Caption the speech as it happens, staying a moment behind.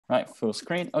Right, full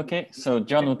screen. Okay, so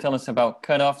John will tell us about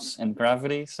cutoffs and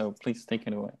gravity, so please take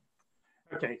it away.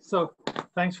 Okay, so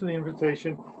thanks for the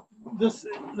invitation. This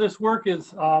work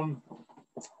is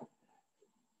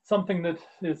something that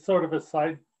is sort of a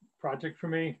side project for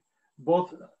me.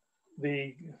 Both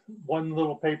the one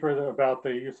little paper about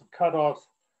the use of cutoffs,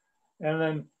 and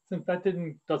then since that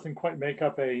doesn't quite make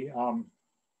up a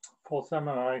full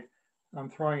seminar, I'm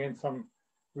throwing in some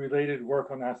related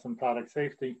work on asymptotic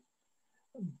safety.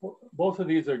 Both of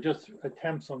these are just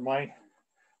attempts on my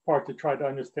part to try to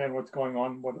understand what's going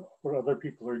on, what other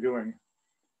people are doing.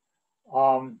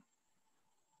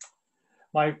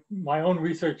 My own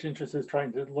research interest is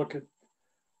trying to look at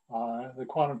the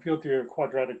quantum field theory of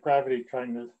quadratic gravity,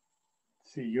 trying to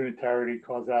see unitarity,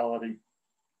 causality,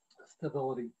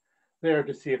 stability there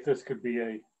to see if this could be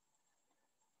a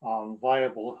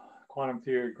viable quantum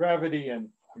theory of gravity. And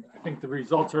I think the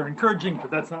results are encouraging,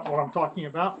 but that's not what I'm talking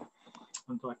about.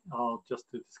 I'll just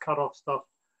do this cutoff stuff.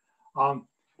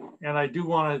 And I do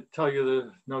want to tell you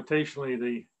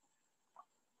notationally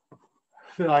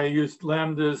that I used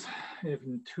lambdas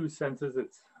in two senses.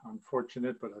 It's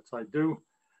unfortunate, but that's what I do.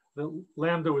 The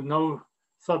lambda with no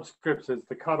subscripts is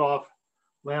the cutoff.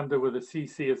 Lambda with a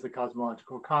CC is the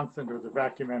cosmological constant or the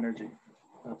vacuum energy.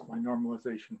 That's my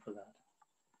normalization for that.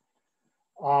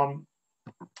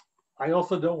 I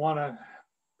also don't want to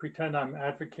pretend I'm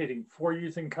advocating for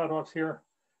using cutoffs here.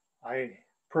 I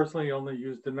personally only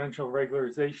use dimensional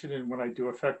regularization and when I do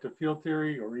effective field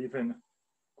theory or even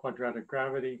quadratic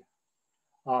gravity,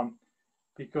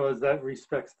 because that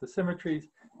respects the symmetries,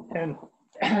 and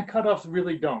cutoffs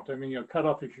really don't. I mean,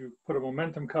 cutoff, if you put a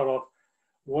momentum cutoff,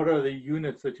 what are the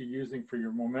units that you're using for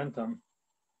your momentum?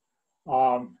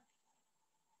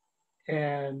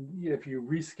 And if you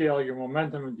rescale your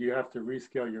momentum, do you have to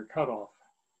rescale your cutoff?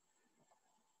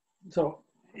 So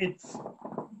it's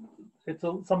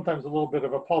sometimes a little bit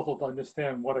of a puzzle to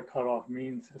understand what a cutoff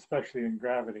means, especially in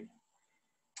gravity.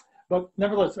 But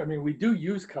nevertheless, I mean, we do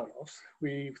use cutoffs.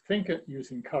 We think of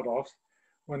using cutoffs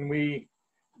when we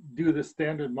do the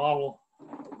standard model,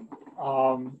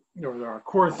 or our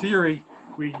core theory.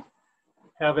 We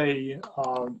have a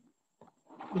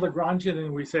Lagrangian,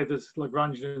 and we say this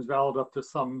Lagrangian is valid up to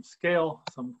some scale,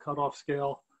 some cutoff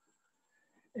scale.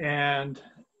 And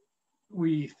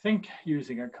we think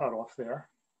using a cutoff there.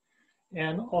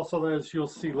 And also, as you'll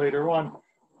see later on,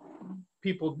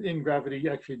 people in gravity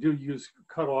actually do use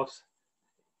cutoffs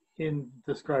in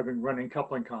describing running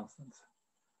coupling constants.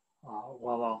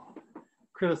 While I'll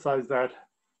criticize that,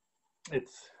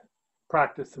 it's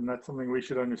practice, and that's something we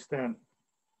should understand.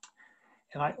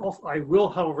 And I will,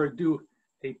 however, do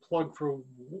a plug for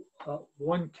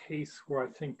one case where I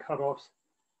think cutoffs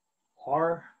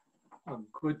are a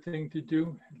good thing to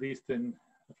do, at least in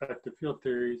effective field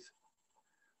theories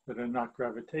that are not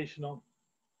gravitational.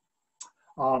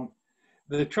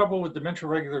 The trouble with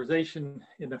dimensional regularization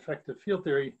in effective field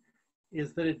theory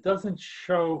is that it doesn't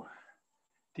show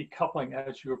decoupling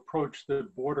as you approach the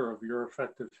border of your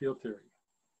effective field theory.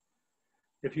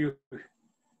 If you're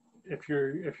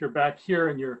back here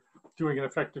and you're doing an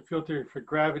effective field theory for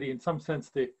gravity, in some sense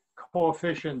the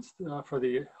coefficients for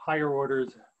the higher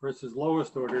orders versus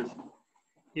lowest orders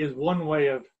is one way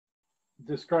of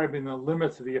describing the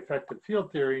limits of the effective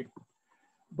field theory.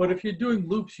 But if you're doing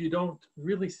loops, you don't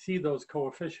really see those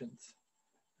coefficients.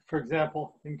 For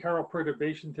example, in chiral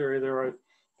perturbation theory, there are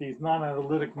these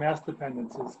non-analytic mass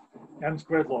dependencies, m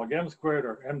squared log m squared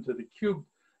or m to the cubed,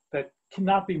 that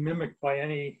cannot be mimicked by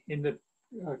any in the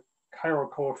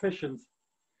chiral coefficients.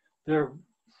 They're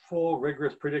full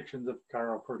rigorous predictions of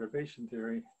chiral perturbation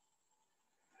theory.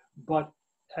 But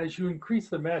as you increase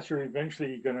the mass, you're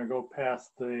eventually going to go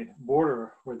past the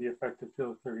border where the effective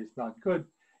field theory is not good.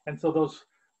 And so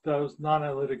those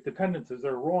non-analytic dependencies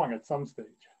are wrong at some stage.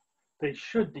 They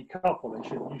should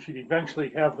decouple. You should eventually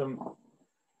have them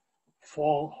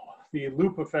fall, the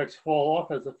loop effects fall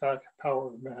off as a power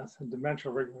of mass, and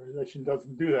dimensional regularization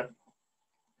doesn't do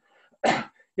that.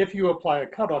 If you apply a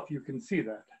cutoff, you can see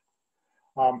that.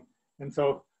 And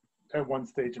so at one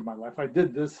stage in my life, I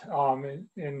did this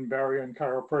in barrier and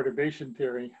chiral perturbation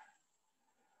theory.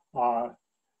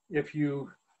 If you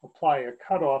apply a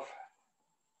cutoff,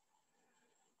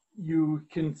 you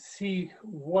can see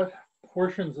what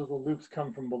portions of the loops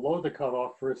come from below the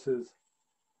cutoff versus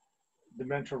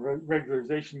dimensional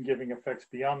regularization giving effects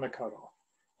beyond the cutoff.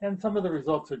 And some of the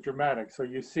results are dramatic. So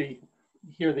you see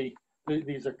here,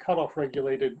 these are cutoff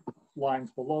regulated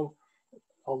lines below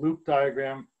a loop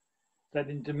diagram that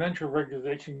in dimensional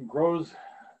regularization grows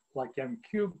like m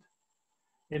cubed,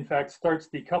 in fact starts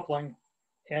decoupling,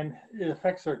 and the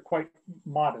effects are quite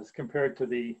modest compared to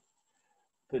the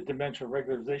the dimensional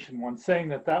regularization one, saying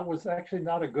that that was actually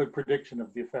not a good prediction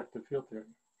of the effective field theory.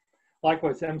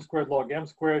 Likewise, m squared log m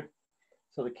squared.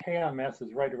 So the K-on mass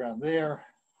is right around there.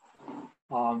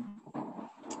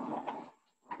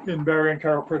 In barrier and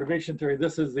chiral perturbation theory,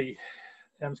 this is the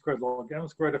m squared log m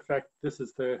squared effect. This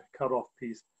is the cutoff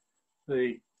piece.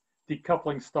 The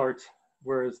decoupling starts,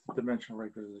 whereas the dimensional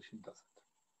regularization doesn't.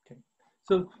 Okay.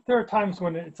 So there are times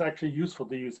when it's actually useful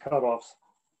to use cutoffs.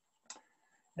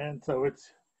 And so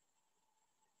it's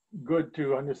good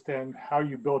to understand how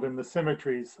you build in the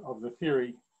symmetries of the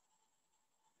theory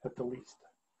at the least.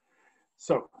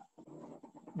 So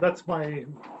that's my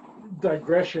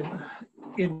digression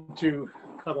into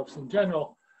cutoffs in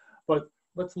general, but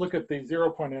let's look at the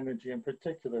 0-point energy in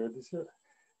particular.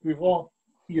 We've all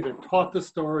either taught the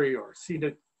story or seen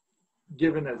it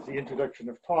given as the introduction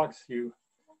of talks. You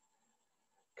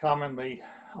commonly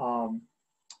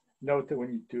note that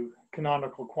when you do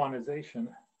canonical quantization,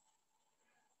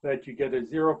 that you get a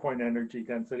 0-point energy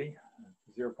density,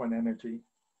 0-point energy,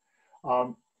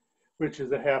 which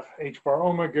is a half h bar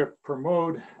omega per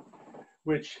mode,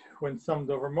 which when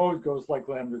summed over mode goes like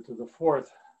lambda to the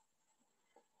fourth.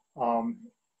 And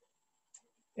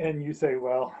you say,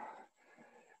 well,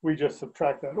 we just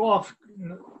subtract that off.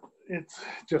 It's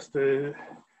just a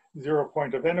 0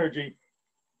 point of energy.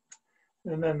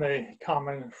 And then the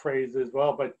common phrase is,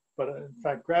 well, but in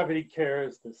fact, gravity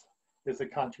cares. This is a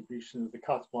contribution of the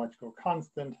cosmological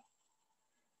constant.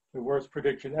 The worst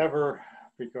prediction ever,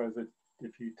 because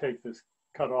if you take this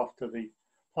cutoff to the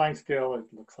Planck scale, it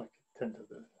looks like 10 to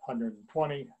the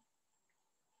 120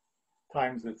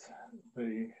 times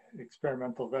the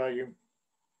experimental value.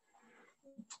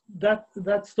 That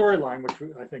storyline,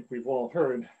 which I think we've all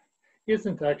heard,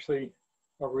 isn't actually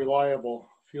a reliable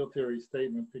field theory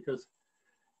statement, because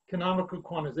canonical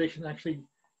quantization actually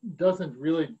doesn't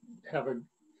really have a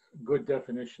good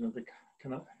definition of the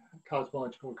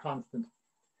cosmological constant.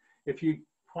 If you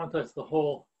quantize the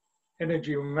whole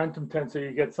energy momentum tensor,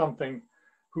 you get something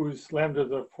whose lambda to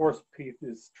the fourth piece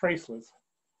is traceless.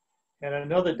 And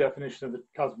another definition of the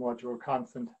cosmological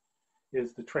constant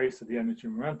is the trace of the energy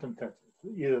momentum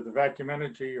tensor, either the vacuum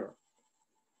energy or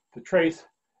the trace.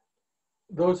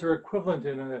 Those are equivalent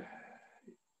in a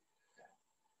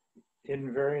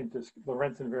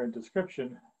Lorentz invariant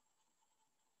description,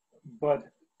 but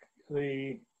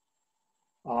the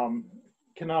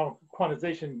canonical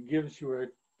quantization gives you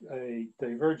a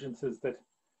divergences that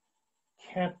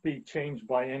can't be changed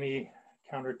by any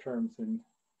counter terms in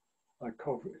a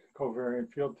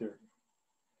covariant field theory.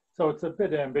 So it's a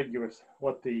bit ambiguous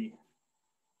what the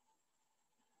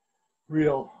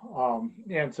real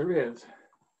answer is.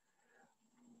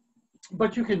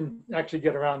 But you can actually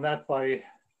get around that by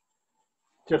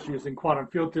just using quantum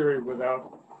field theory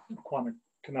without quantum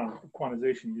canonical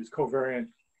quantization. Use covariant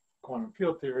quantum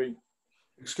field theory.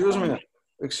 Excuse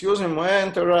me, may I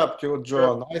interrupt you,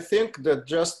 John? I think that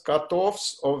just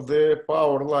cutoffs of the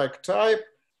power-like type,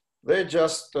 they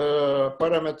just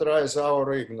parameterize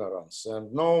our ignorance.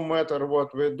 And no matter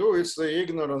what we do, it's the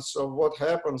ignorance of what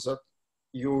happens at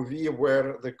UV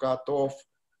where the cutoff,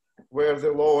 where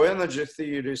the low energy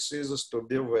theory ceases to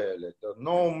be valid. And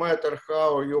no matter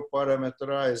how you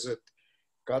parameterize it,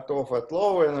 cutoff at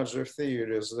low energy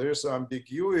theories, there is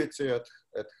ambiguity at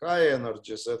high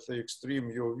energies at the extreme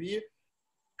UV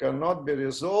cannot be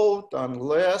resolved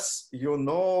unless you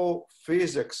know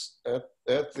physics at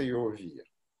the UV.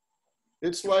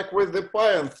 It's like with the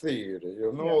pion theory,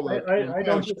 you know. Yeah, like I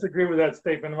don't disagree with that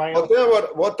statement.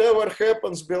 Whatever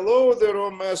happens below the raw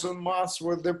meson mass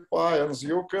with the pions,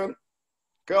 you can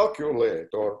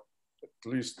calculate or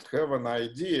at least have an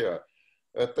idea.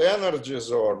 At energies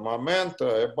or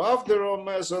momenta above the raw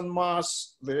meson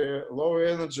mass, the low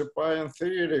energy pion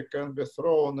theory can be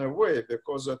thrown away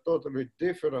because a totally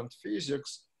different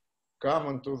physics come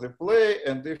into the play.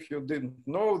 And if you didn't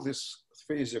know this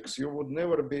physics, you would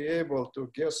never be able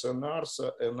to guess an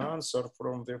answer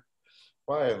from the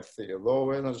pion theory,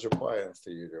 low energy pion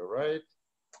theory, right?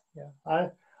 Yeah,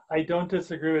 I don't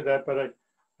disagree with that, but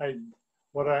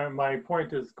my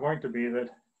point is going to be that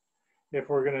if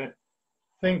we're going to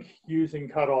think using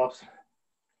cutoffs,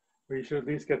 we should at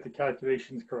least get the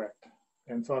calculations correct.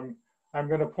 And so I'm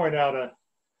going to point out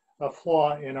a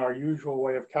flaw in our usual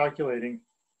way of calculating,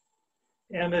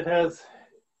 and it has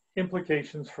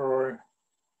implications for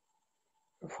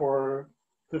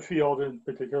the field, in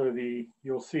particular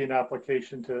you'll see an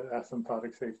application to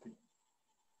asymptotic safety.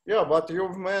 Yeah, but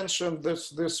you've mentioned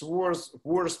this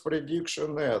worst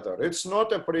prediction ever. It's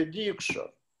not a prediction.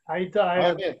 I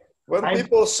mean, when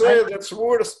people say that's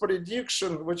worst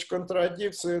prediction, which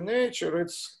contradicts the nature,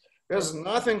 has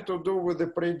nothing to do with the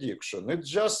prediction. It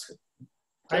just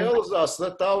tells us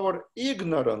that our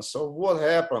ignorance of what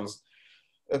happens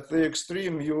at the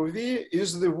extreme UV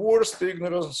is the worst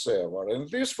ignorance ever. And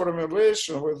this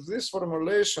formulation, with this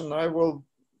formulation, I will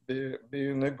be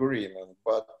in agreement.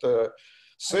 But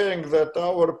saying that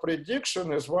our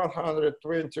prediction is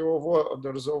 120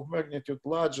 orders of magnitude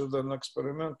larger than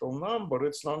experimental number,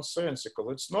 it's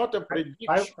nonsensical. It's not a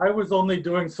prediction. I was only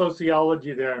doing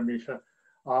sociology there, Misha.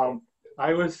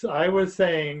 I was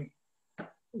saying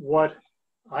what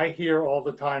I hear all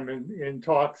the time in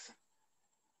talks.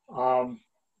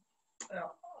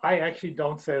 I actually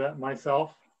don't say that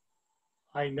myself.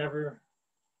 I never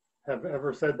have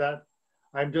ever said that.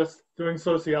 I'm just doing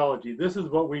sociology. This is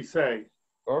what we say.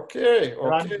 Okay.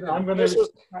 I'm going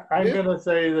to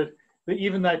say that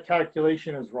even that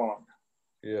calculation is wrong.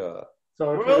 Yeah.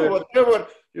 So well, whatever,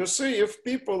 you see, if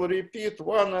people repeat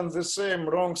one and the same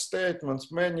wrong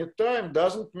statements many times,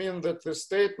 doesn't mean that the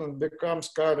statement becomes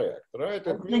correct, right?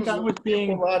 It means that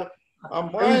people are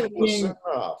mindless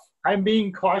enough. I'm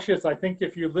being cautious. I think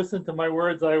if you listen to my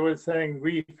words, I was saying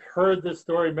we've heard this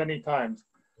story many times.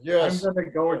 Yes. I'm going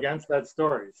to go against that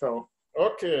story. So.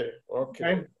 Okay.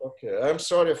 I'm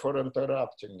sorry for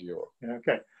interrupting you.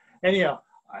 Okay. Anyhow,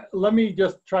 let me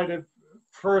just try to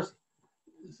first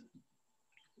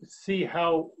see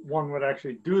how one would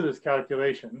actually do this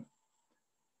calculation,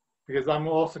 because I'm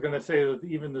also going to say that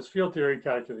even this field theory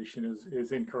calculation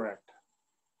is incorrect.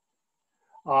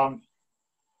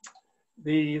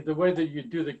 The way that you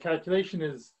do the calculation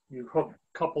is you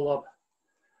couple up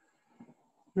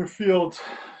your fields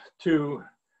to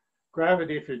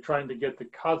gravity. If you're trying to get the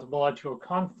cosmological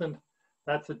constant,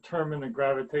 that's a term in the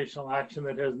gravitational action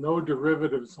that has no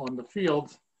derivatives on the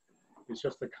fields. It's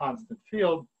just a constant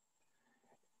field.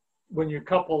 When you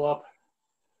couple up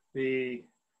the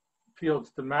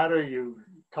fields to matter, you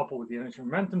couple with the energy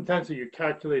momentum tensor, you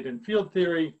calculate in field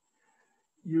theory,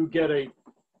 you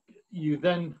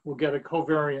then will get a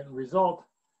covariant result,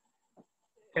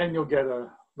 and you'll get a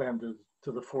lambda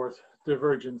to the fourth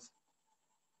divergence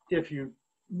if you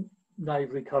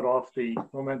naively cut off the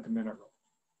momentum interval.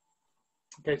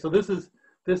 Okay, so this is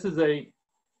a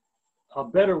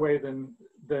better way than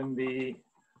the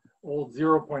old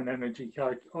 0-point energy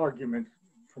argument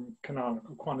from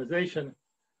canonical quantization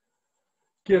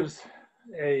gives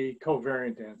a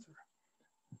covariant answer.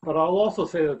 But I'll also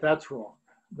say that that's wrong.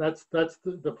 That's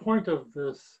the point of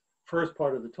this first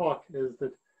part of the talk, is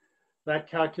that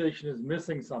calculation is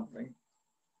missing something.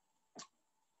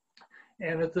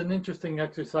 And it's an interesting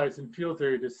exercise in field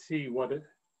theory to see what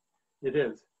it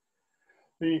is.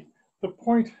 The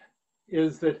point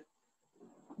is that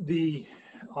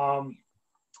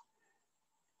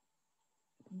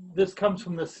this comes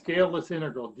from the scaleless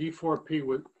integral, d4p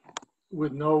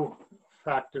with no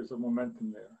factors of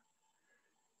momentum there.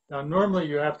 Now, normally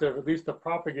you have to have at least a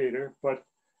propagator, but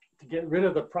to get rid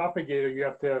of the propagator, you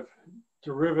have to have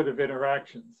derivative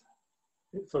interactions.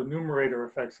 So numerator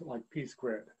effects like p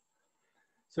squared.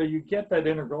 So you get that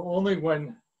integral only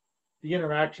when the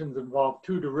interactions involve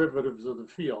two derivatives of the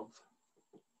fields.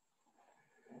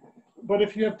 But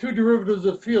if you have two derivatives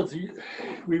of fields,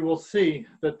 we will see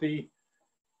that the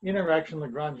interaction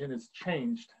Lagrangian is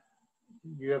changed.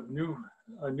 You have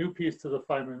a new piece to the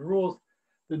Feynman rules.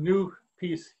 The new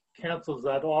piece cancels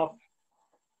that off.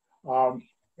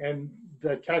 And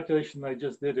the calculation I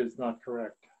just did is not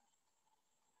correct.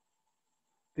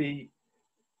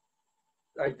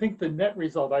 I think the net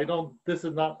result, this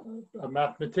is not a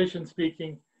mathematician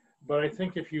speaking, but I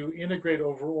think if you integrate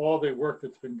over all the work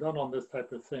that's been done on this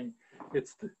type of thing,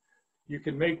 you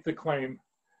can make the claim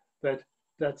that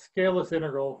scaleless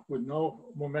integral with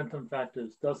no momentum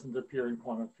factors doesn't appear in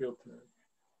quantum field theory.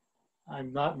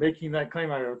 I'm not making that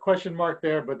claim. I have a question mark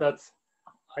there, but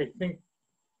I think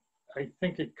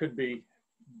it could be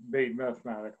made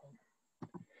mathematically.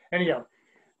 Anyhow,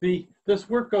 this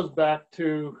work goes back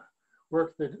to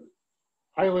work that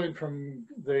I learned from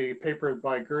the paper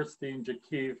by Gerstein,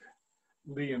 Jakiv,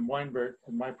 Lee, and Weinberg,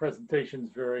 and my presentation is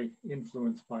very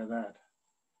influenced by that.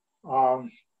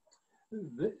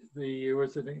 There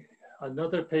was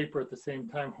another paper at the same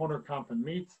time, Honerkamp and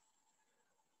Meets,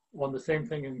 on the same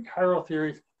thing in chiral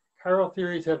theories. Chiral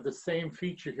theories have the same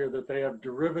feature here, that they have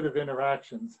derivative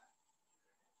interactions.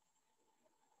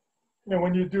 And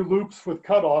when you do loops with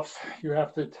cutoffs, you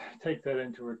have to take that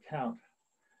into account.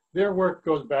 Their work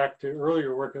goes back to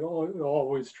earlier work. It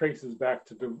always traces back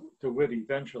to DeWitt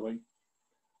eventually,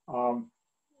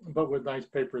 but with nice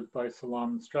papers by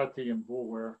Salam and Strati and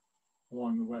Boulware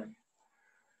along the way.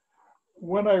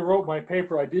 When I wrote my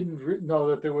paper, I didn't know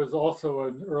that there was also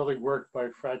an early work by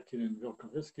Fradkin and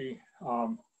Vilkovitsky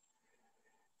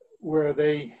where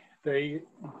they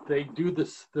do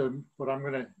this, what I'm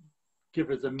going to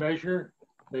give as a measure.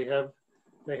 They have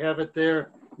it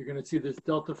there. You're going to see this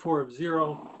delta 4 of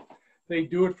 0. They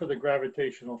do it for the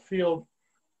gravitational field.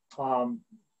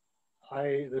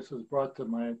 This was brought to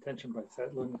my attention by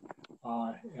Setlin.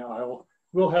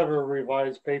 We'll have a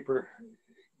revised paper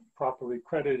properly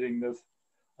crediting this.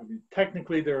 I mean,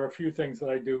 technically, there are a few things that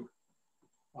I do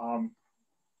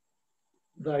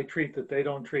that I treat that they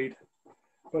don't treat,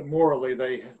 but morally,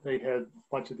 they had a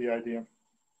bunch of the idea.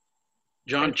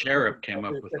 John Cherub came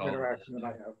up with all interaction that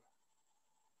I have.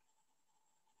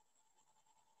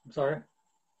 I'm sorry?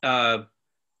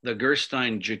 The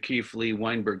Gerstein, Jakif, Lee,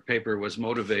 Weinberg paper was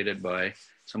motivated by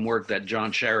some work that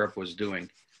John Cherub was doing.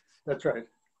 That's right.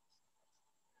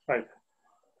 Right.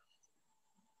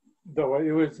 Though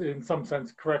it was in some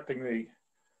sense correcting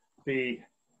the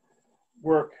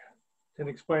work and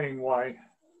explaining why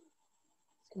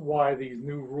these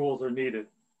new rules are needed.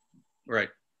 Right.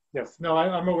 Yes. No,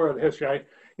 I'm aware of the history.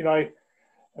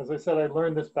 As I said, I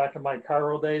learned this back in my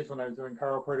chiral days when I was doing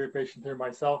chiral perturbation theory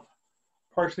myself,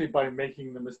 partially by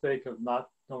making the mistake of not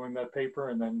knowing that paper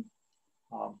and then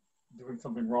doing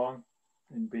something wrong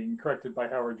and being corrected by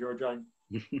Howard Georgi.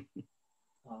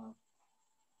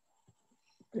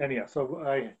 Anyhow, so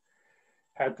I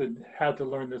had to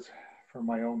learn this for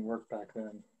my own work back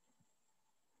then.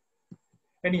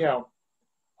 Anyhow,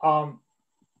 I'm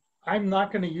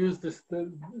not going to use this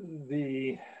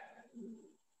the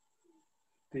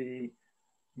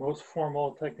most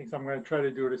formal techniques. I'm going to try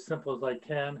to do it as simple as I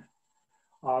can.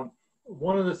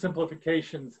 One of the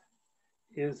simplifications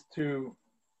is to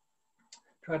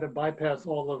try to bypass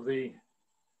all of the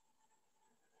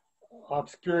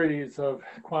obscurities of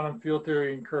quantum field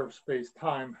theory and curved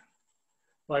space-time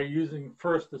by using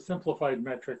first a simplified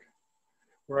metric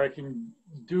where I can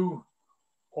do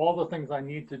all the things I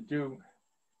need to do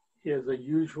is a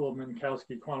usual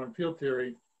Minkowski quantum field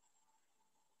theory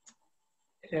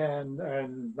and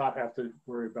not have to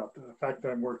worry about the fact that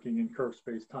I'm working in curved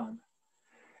space-time.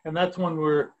 And that's one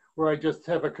where I just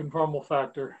have a conformal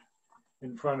factor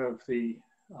in front of the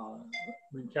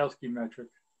Minkowski metric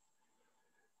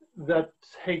that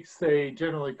takes a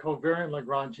generally covariant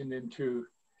Lagrangian into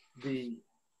the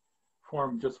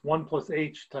form just 1 plus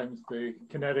h times the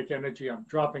kinetic energy. I'm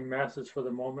dropping masses for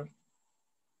the moment.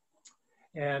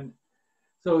 And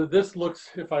so this looks,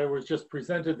 if I was just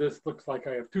presented, this looks like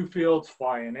I have two fields,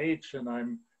 phi and h, and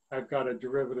I've got a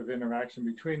derivative interaction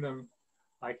between them.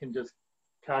 I can just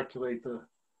calculate the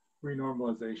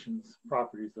renormalizations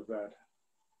properties of that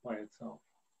by itself.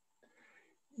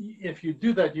 If you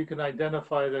do that, you can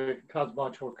identify the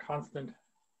cosmological constant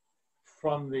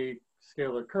from the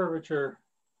scalar curvature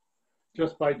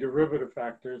just by derivative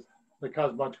factors. The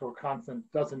cosmological constant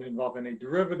doesn't involve any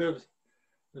derivatives.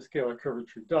 The scalar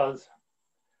curvature does.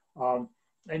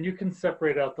 And you can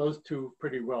separate out those two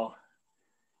pretty well.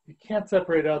 You can't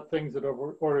separate out things that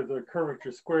order the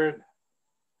curvature squared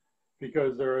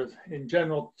because there is, in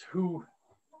general, two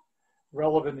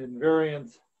relevant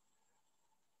invariants.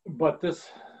 But this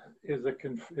is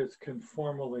it's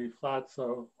conformally flat,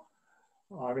 so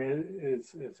I mean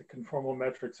it's a conformal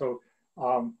metric. So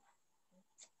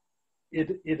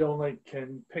it only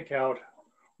can pick out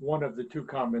one of the two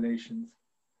combinations.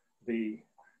 The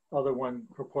other one,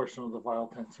 proportional to the Weyl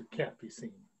tensor, can't be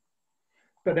seen.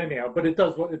 But anyhow, but it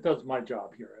does my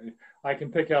job here. I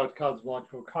can pick out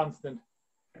cosmological constant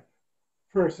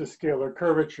versus scalar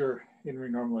curvature in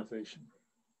renormalization.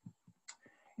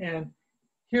 And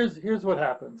here's what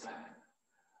happens.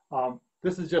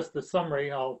 This is just the summary.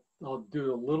 I'll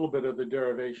do a little bit of the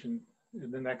derivation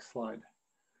in the next slide.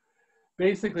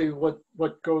 Basically,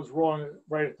 what goes wrong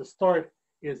right at the start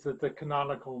is that the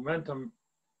canonical momentum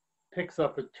picks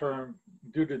up a term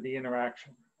due to the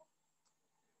interaction.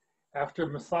 After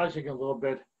massaging a little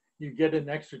bit, you get an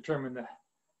extra term in the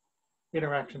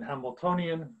interaction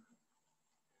Hamiltonian,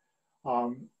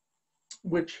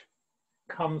 which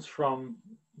comes from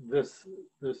this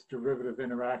derivative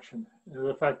interaction,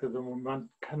 the fact that the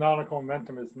canonical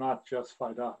momentum is not just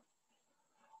phi dot.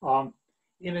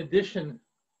 In addition,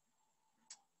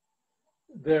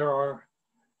 there are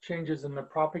changes in the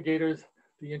propagators.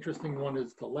 The interesting one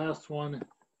is the last one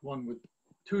with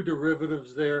two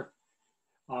derivatives there.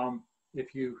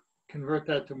 If you convert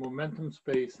that to momentum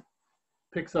space,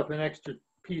 picks up an extra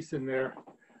piece in there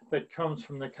that comes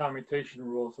from the commutation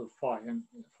rules of phi and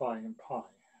pi.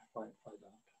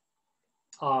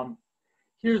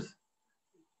 Here's,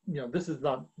 this is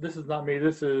not me.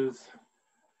 This is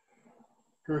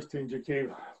Gerstein,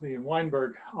 Jakif, Lee, and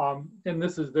Weinberg. And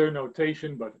this is their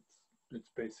notation, but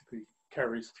it's basically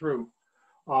carries through.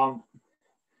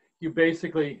 You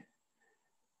basically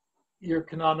your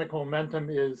canonical momentum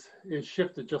is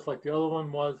shifted just like the other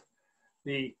one was.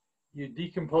 You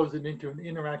decompose it into an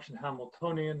interaction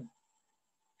Hamiltonian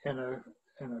and a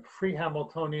free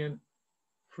Hamiltonian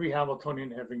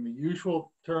having the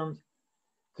usual terms.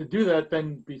 To do that,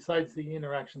 then besides the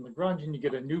interaction Lagrangian, you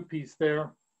get a new piece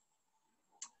there.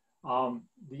 The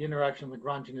interaction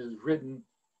Lagrangian is written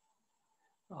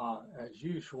as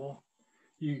usual.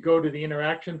 You go to the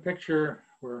interaction picture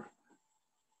where,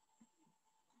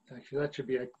 actually that should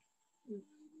be a,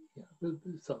 yeah,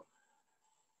 so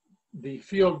the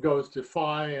field goes to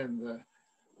phi and the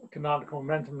canonical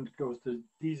momentum goes to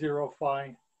d0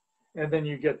 phi. And then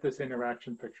you get this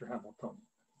interaction picture Hamiltonian,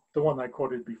 the one I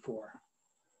quoted before.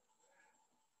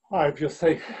 I just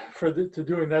say, to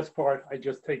doing this part, I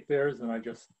just take theirs and I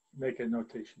just make a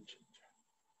notation change.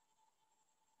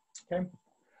 Okay.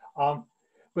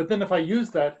 But then if I use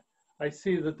that, I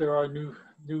see that there are new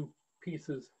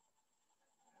pieces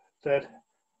that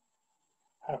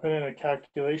happen in a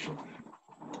calculation.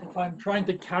 If I'm trying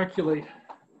to calculate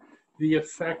the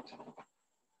effect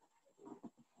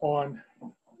on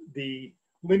the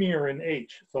linear in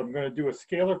H, so I'm going to do a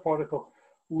scalar particle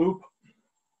loop,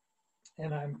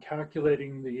 and I'm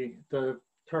calculating the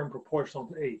term proportional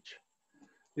to H.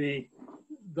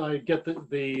 I get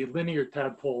the linear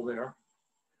tadpole there,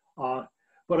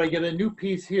 but I get a new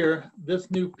piece here.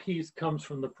 This new piece comes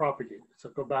from the propagator. So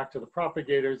go back to the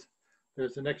propagators.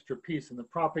 There's an extra piece in the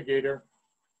propagator.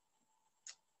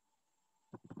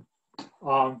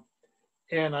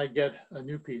 And I get a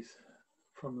new piece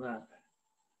from that.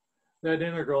 That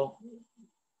integral,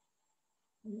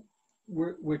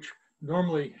 which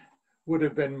normally would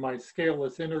have been my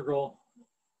scaleless integral,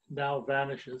 now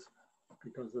vanishes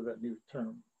because of that new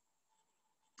term.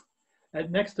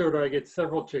 At next order, I get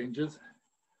several changes.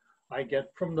 I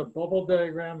get from the bubble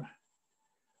diagram,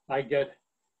 I get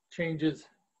changes.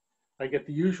 I get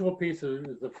the usual piece,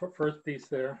 the first piece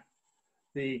there.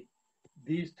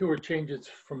 These two are changes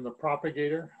from the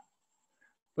propagator.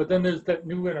 But then there's that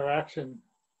new interaction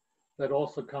that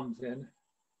also comes in.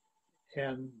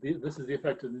 And this is the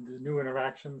effect of the new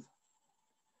interactions.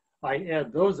 I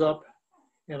add those up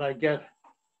and I get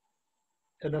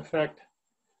an effect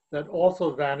that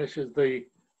also vanishes. The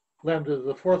lambda,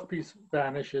 the fourth piece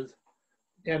vanishes,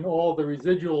 and all the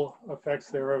residual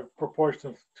effects there are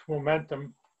proportional to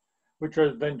momentum, which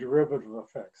are then derivative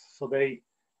effects. So they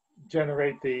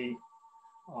generate the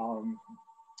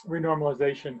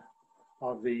renormalization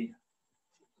of the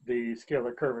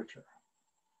scalar curvature.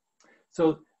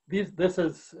 So this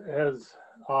has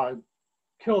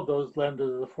killed those lambda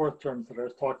to the fourth terms that I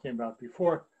was talking about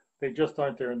before. They just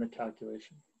aren't there in the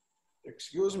calculation.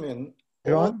 Excuse me,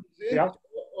 John?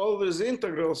 all these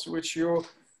integrals which you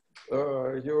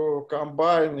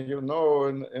combine, you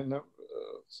know,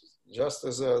 just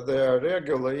as they are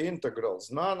regular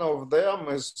integrals, none of them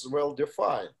is well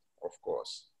defined, of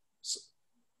course.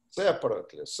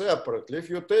 Separately. If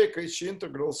you take each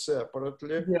integral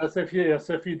separately. Yes, if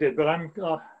you did, but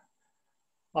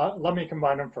let me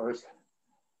combine them first.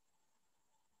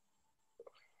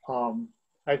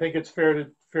 I think it's fair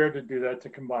to do that, to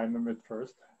combine them at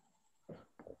first.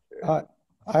 I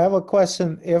have a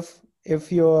question. If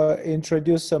you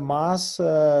introduce a mass,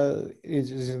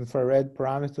 is infrared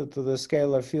parameter to the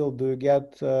scalar field, do you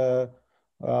get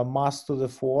mass to the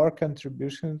 4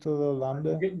 contribution to the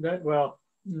lambda? Well,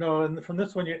 no, and from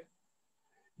this one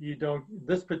you don't.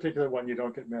 This particular one you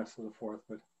don't get mass to the 4th,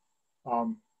 but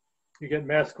you get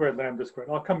mass squared lambda squared.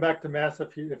 I'll come back to mass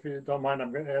if you don't mind.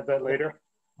 I'm going to add that later.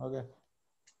 Okay.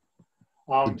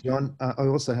 John, I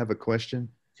also have a question.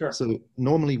 Sure. So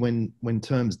normally when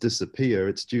terms disappear,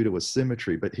 it's due to a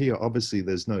symmetry, but here obviously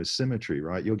there's no symmetry,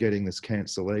 right? You're getting this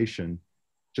cancellation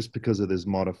just because of this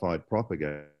modified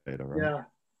propagator, right?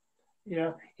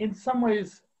 Yeah. In some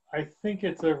ways, I think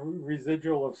it's a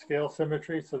residual of scale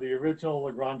symmetry. So the original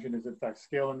Lagrangian is in fact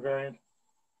scale invariant.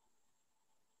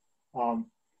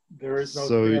 There is no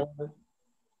scale in it.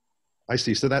 I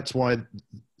see. So that's why.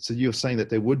 So you're saying that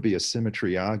there would be a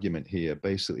symmetry argument here,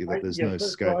 basically, that there's no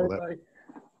scale.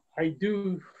 I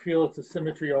do feel it's a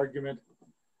symmetry argument.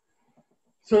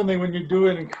 Certainly when you do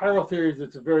it in chiral theories,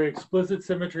 it's a very explicit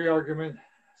symmetry argument.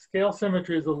 Scale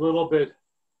symmetry is a little bit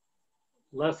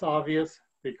less obvious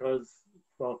because,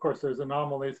 well, of course there's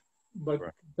anomalies, but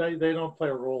right. they don't play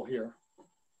a role here.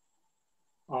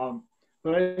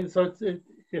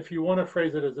 If you want to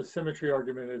phrase it as a symmetry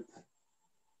argument,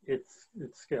 it's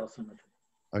scale symmetry.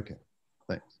 Okay,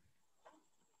 thanks.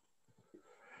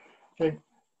 Okay.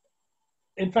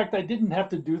 In fact, I didn't have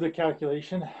to do the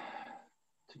calculation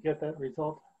to get that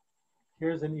result.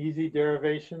 Here's an easy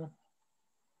derivation.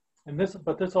 And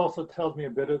but this also tells me a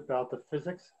bit about the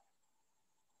physics.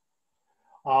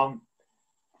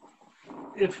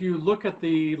 If you look at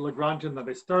the Lagrangian that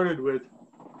I started with,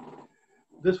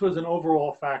 this was an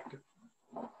overall factor.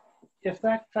 If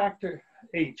that factor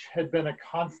h had been a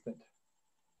constant,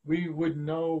 we would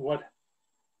know what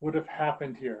would have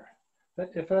happened here.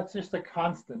 If that's just a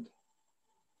constant,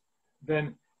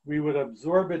 then we would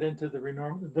absorb it into the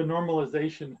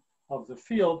normalization of the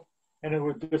field and it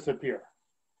would disappear.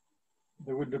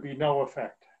 There would be no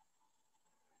effect.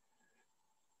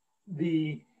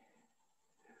 The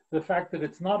fact that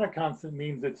it's not a constant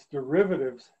means its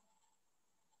derivatives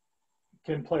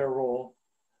can play a role,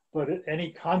 but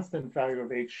any constant value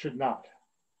of h should not.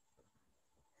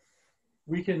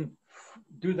 We can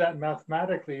do that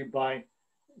mathematically by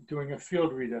doing a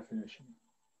field redefinition.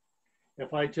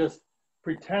 If I just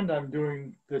pretend I'm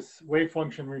doing this wave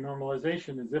function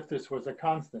renormalization as if this was a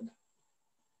constant,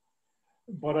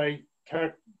 but I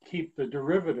can't keep the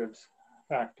derivatives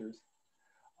factors,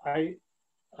 it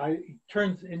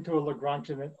turns into a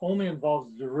Lagrangian that only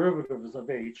involves derivatives of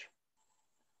h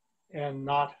and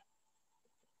not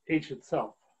h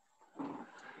itself.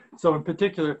 So in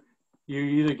particular, you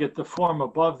either get the form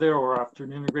above there or after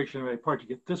an integration of a part, you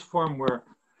get this form where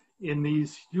in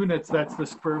these units, that's the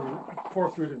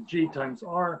fourth root of g times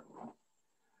r.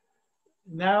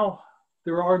 Now,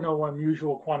 there are no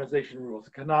unusual quantization rules.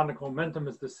 The canonical momentum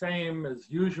is the same as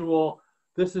usual.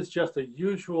 This is just a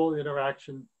usual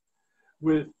interaction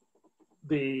with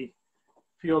the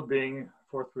field being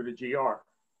fourth root of gr.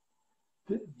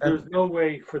 There's no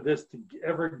way for this to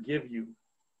ever give you.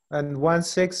 And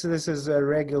 1/6, this is a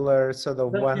regular sort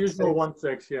of That's 1/6. Usual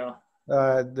 1/6, yeah.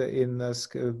 In the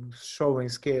showing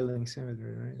scaling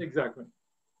symmetry, right? Exactly.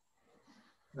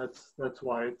 That's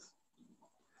why it's.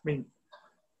 I mean,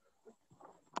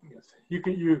 yes, you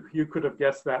could have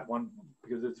guessed that one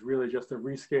because it's really just a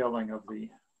rescaling of the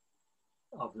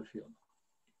field.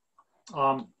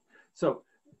 So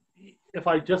if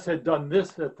I just had done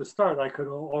this at the start, I could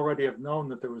already have known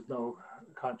that there was no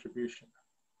contribution.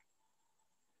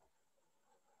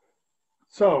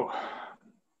 So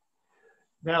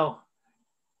now,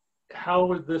 how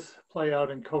would this play out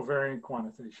in covariant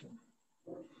quantization?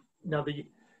 Now,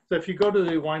 so if you go to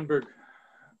the Weinberg,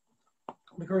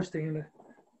 Gerstein,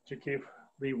 Jakif,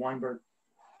 Lee Weinberg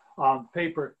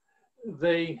paper,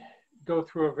 they go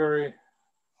through a very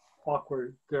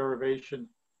awkward derivation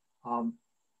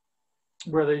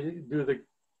where they do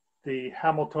the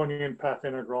Hamiltonian path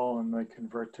integral and they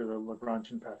convert to the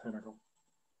Lagrangian path integral.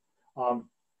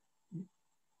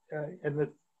 And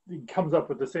it comes up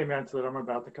with the same answer that I'm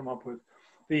about to come up with.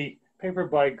 The paper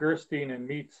by Gerstein and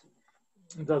Meets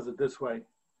does it this way.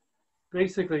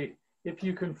 Basically, if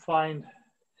you can find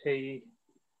a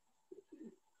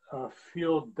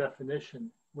field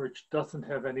definition which doesn't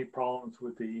have any problems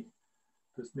with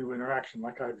this new interaction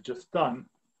like I've just done,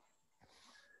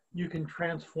 you can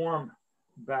transform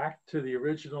back to the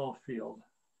original field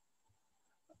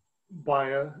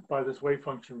by this wave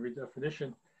function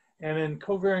redefinition. And in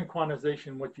covariant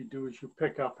quantization, what you do is you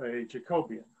pick up a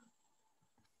Jacobian.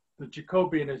 The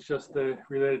Jacobian is just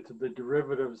related to the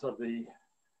derivatives of the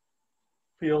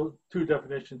field, two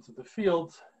definitions of the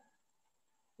fields,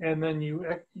 and then you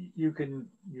can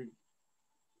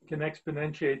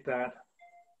exponentiate that.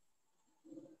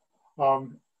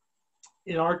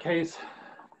 In our case,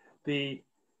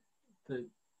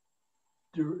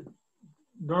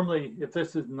 normally if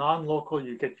this is non-local,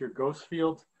 you get your ghost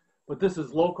fields. But this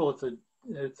is local,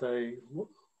 it's a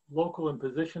local in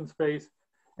position space,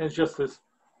 and it's just this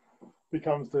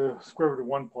becomes the square root of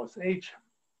 1 plus h.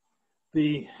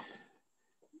 The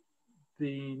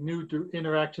new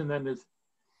interaction then is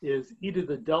e to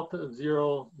the delta of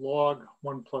 0 log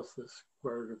 1 plus the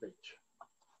square root of h.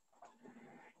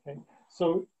 Okay,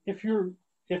 so if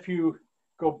you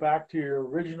go back to your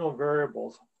original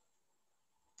variables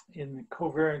in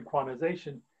covariant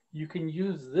quantization, you can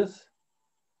use this.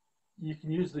 You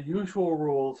can use the usual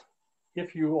rules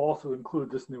if you also include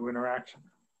this new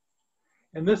interaction.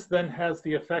 And this then has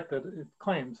the effect that it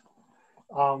claims.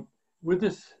 With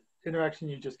this interaction,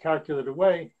 you just calculate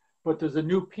away, but there's a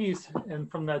new piece, and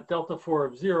from that delta 4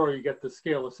 of 0, you get the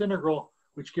scaleless integral,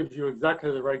 which gives you exactly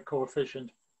the right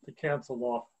coefficient to cancel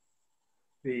off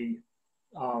the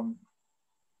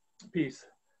piece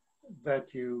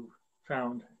that you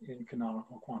found in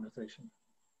canonical quantization.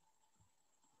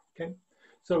 Okay,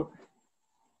 so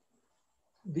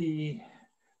the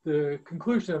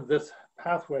conclusion of this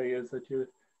pathway is that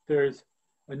there's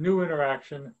a new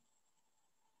interaction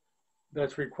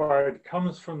that's required,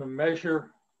 comes from the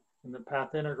measure in the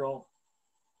path integral,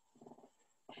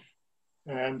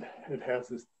 and it has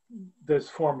this this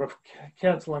form of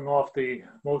canceling off the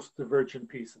most divergent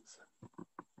pieces.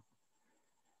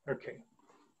 Okay,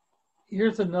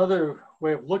 here's another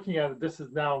way of looking at it. This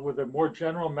is now with a more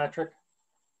general metric.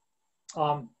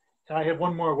 And I have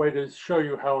one more way to show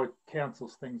you how it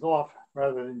cancels things off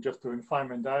rather than just doing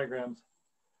Feynman diagrams.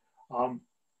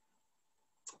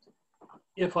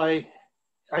 If I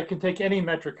can take any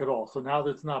metric at all. So now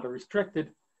that it's not a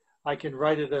restricted, I can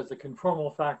write it as a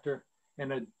conformal factor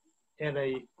and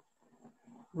a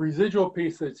residual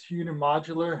piece that's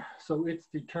unimodular. So its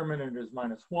determinant is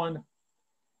 -1.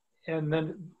 And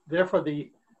then therefore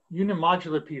the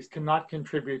unimodular piece cannot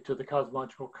contribute to the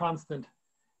cosmological constant.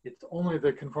 It's only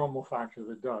the conformal factor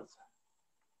that does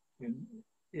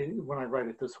when I write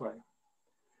it this way.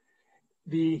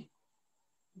 The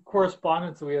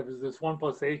correspondence that we have is this 1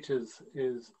 plus h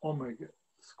is omega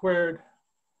squared.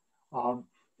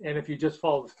 And if you just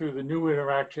follow through, the new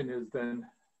interaction is then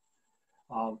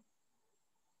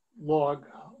log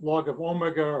of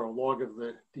omega or log of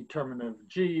the determinant of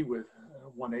g with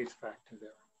 1/8 factor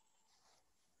there.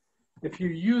 If you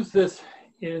use this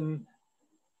in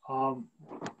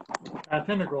path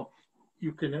integral,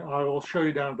 I will show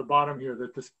you down at the bottom here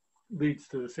that this leads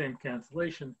to the same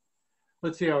cancellation.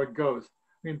 Let's see how it goes.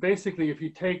 I mean, basically, if you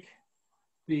take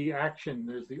the action,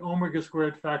 there's the omega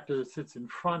squared factor that sits in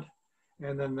front,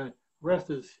 and then the rest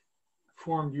is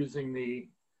formed using the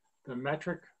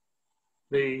metric,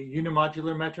 the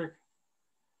unimodular metric.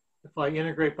 If I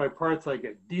integrate by parts, I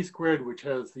get d squared, which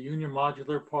has the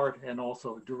unimodular part and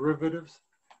also derivatives,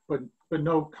 but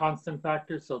no constant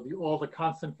factors. So all the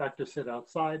constant factors sit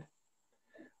outside.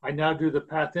 I now do the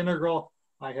path integral.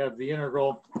 I have the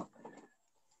integral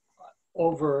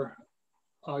over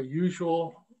a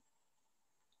usual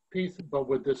piece, but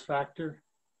with this factor.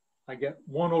 I get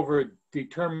 1 over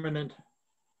determinant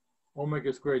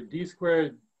omega squared d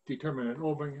squared, determinant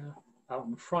omega out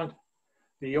in front.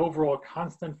 The overall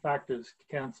constant factors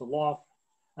cancel off,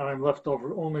 and I'm left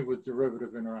over only with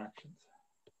derivative interactions.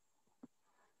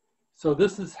 So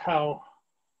this is how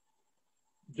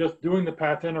just doing the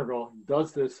path integral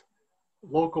does this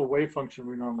local wave function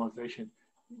renormalization.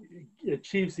 It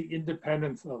achieves the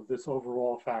independence of this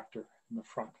overall factor in the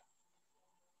front.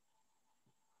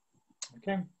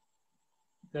 Okay,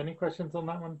 any questions on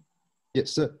that one? Yeah,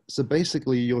 so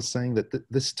basically you're saying that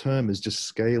this term is just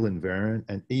scale invariant,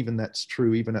 and even that's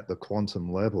true even at the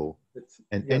quantum level.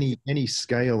 And yes, any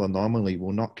scale anomaly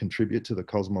will not contribute to the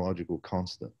cosmological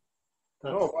constant.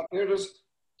 No, but there is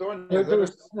the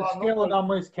scale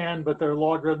anomalies can, but they're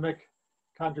logarithmic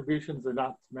contributions. They're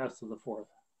not mass to the fourth.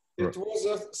 It was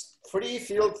a free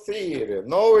field theory,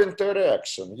 no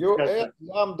interaction. You add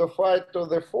lambda phi to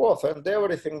the fourth and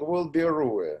everything will be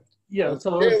ruined. Yeah,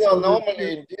 so scale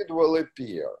anomaly indeed will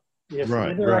appear. Yes,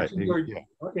 right,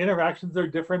 interactions are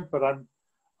different, but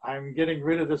I'm getting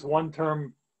rid of this one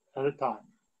term at a time.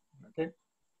 Okay.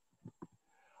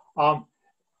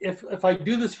 If I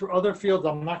do this for other fields,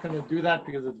 I'm not going to do that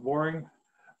because it's boring.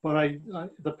 But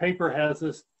the paper has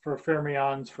this for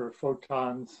fermions, for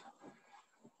photons.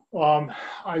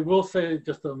 I will say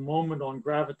just a moment on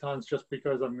gravitons, just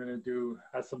because I'm going to do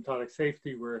asymptotic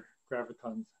safety where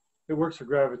gravitons, it works for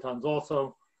gravitons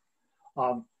also.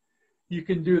 You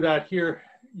can do that here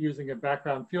using a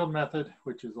background field method,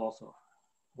 which is also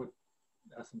what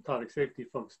asymptotic safety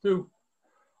folks do.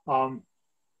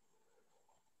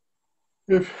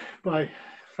 If by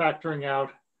factoring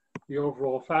out the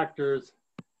overall factors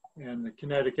and the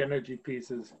kinetic energy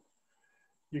pieces,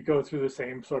 you go through the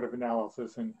same sort of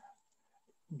analysis and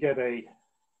get a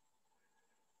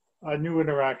new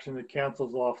interaction that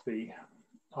cancels off the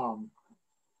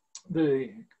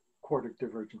quartic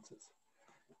divergences.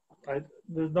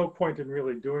 There's no point in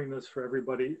really doing this for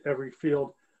every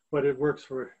field, but it works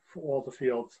for all the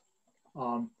fields.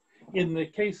 In the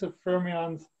case of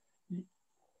fermions,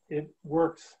 it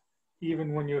works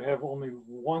even when you have only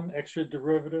one extra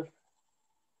derivative.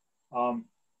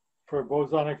 For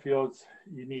bosonic fields,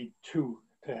 you need 2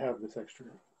 to have this extra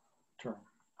term.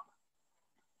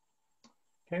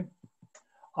 Okay.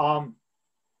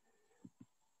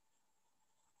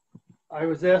 I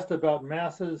was asked about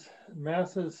masses.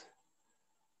 Masses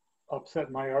upset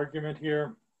my argument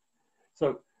here.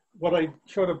 So what I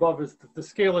showed above is the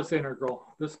scaleless integral.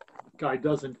 This guy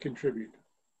doesn't contribute.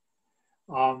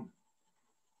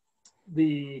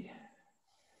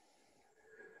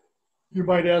 You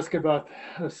might ask about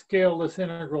a scaleless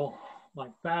integral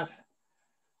like that.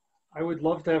 I would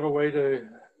love to have a way to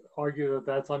argue that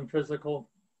that's unphysical.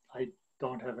 I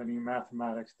don't have any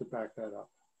mathematics to back that up.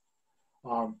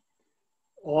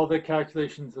 All the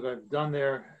calculations that I've done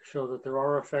there show that there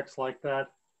are effects like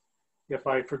that. If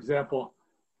I, for example,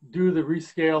 do the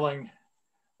rescaling,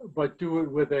 but do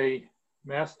it with a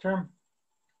mass term,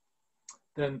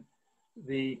 then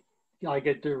I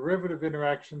get derivative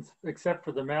interactions, except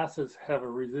for the masses have a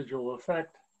residual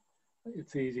effect.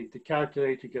 It's easy to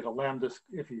calculate. You get a lambda.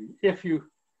 If you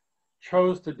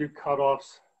chose to do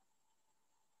cutoffs,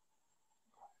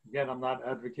 again, I'm not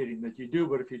advocating that you do,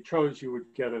 but if you chose, you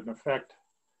would get an effect.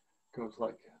 Goes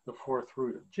like the fourth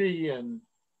root of g, and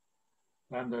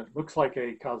it looks like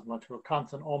a cosmological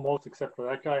constant almost, except for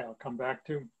that guy I'll come back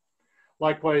to.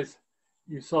 Likewise,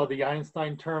 you saw the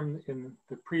Einstein term in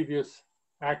the previous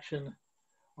action.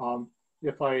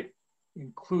 If I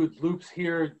include loops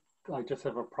here, I just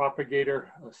have a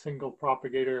propagator, a single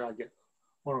propagator. I get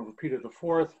 1 over p to the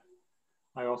fourth.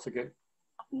 I also get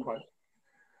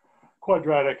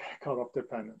quadratic cutoff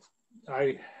dependence.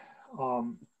 I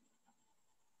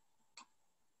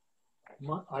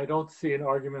don't see an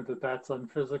argument that that's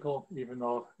unphysical, even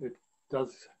though it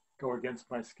does go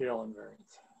against my scale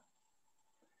invariance.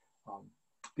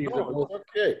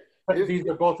 These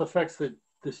are both effects that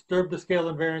disturb the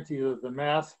scale invariance, either the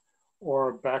mass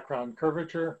or background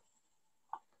curvature.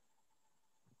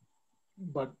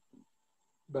 But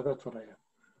that's what I have.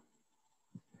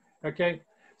 Okay,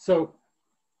 so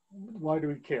why do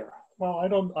we care? Well, I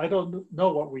don't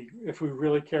know if we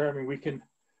really care. I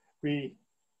mean,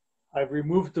 I've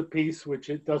removed the piece which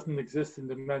it doesn't exist in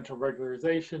dimensional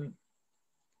regularization,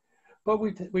 but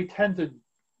we tend to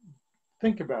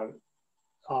think about it,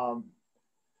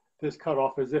 this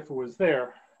cutoff as if it was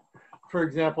there. For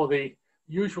example, the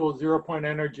usual 0-point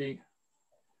energy.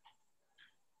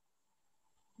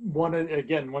 One of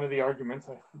the arguments,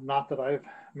 not that I've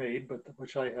made, but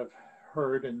which I have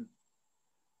heard and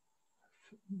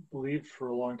believed for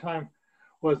a long time,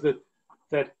 was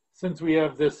that since we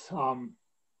have this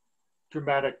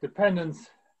dramatic dependence,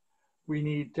 we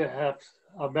need to have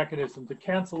a mechanism to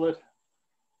cancel it.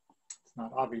 It's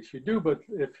not obvious you do, but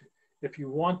if you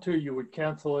want to, you would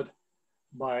cancel it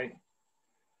by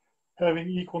having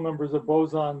equal numbers of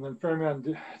bosons and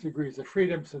fermion degrees of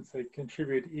freedom, since they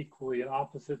contribute equally and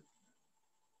opposite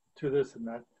to this, and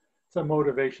that's a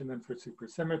motivation then for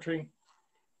supersymmetry.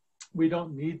 We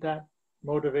don't need that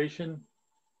motivation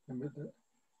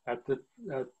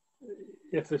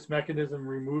if this mechanism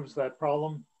removes that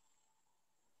problem.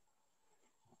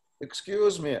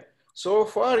 Excuse me, so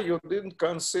far you didn't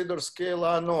consider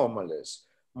scalar anomalies.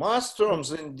 Mass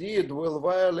terms indeed will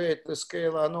violate the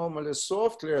scalar anomaly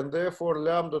softly, and therefore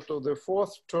lambda to the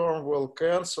fourth term will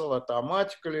cancel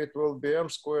automatically. It will be m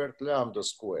squared lambda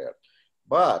squared.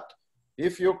 But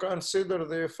if you consider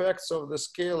the effects of the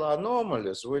scalar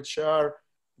anomalies, which are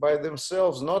by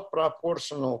themselves not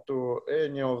proportional to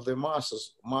any of the mass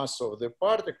of the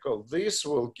particle, this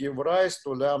will give rise to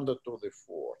lambda to the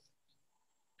fourth.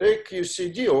 Take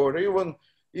QCD or even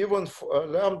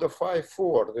lambda phi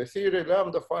 4. The theory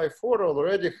lambda phi 4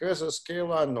 already has a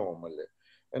scalar anomaly,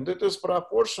 and it is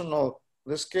proportional.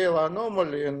 The scalar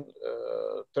anomaly in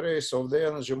trace of the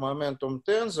energy momentum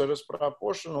tensor is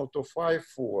proportional to phi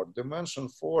 4, dimension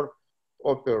 4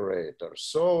 operator.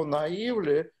 So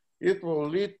naively, it will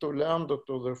lead to lambda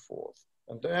to the fourth.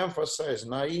 And I emphasize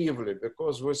naively,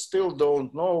 because we still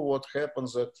don't know what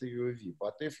happens at the UV.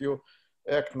 But if you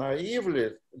act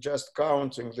naively, just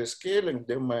counting the scaling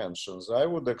dimensions, I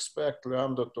would expect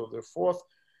lambda to the fourth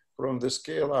from the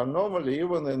scalar anomaly,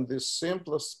 even in the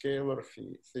simplest scalar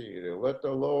theory, let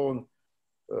alone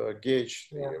gauge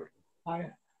theory. Yeah.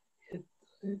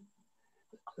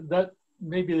 That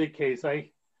may be the case.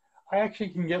 I actually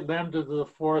can get lambda to the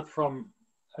fourth from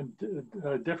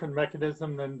a different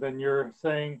mechanism than you're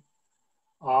saying,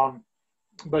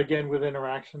 but again, with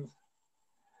interactions.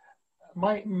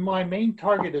 My main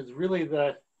target is really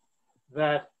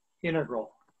that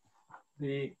integral,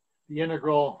 the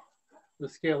integral, the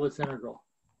scaleless integral.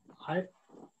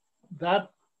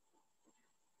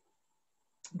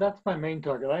 That's my main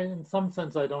target. In some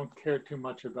sense, I don't care too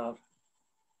much about.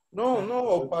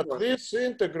 No, but this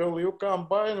integral you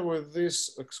combine with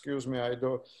this, excuse me,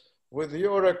 with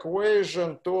your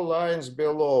equation 2 lines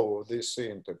below this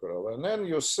integral. And then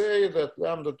you say that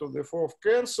lambda to the fourth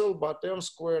cancel, but m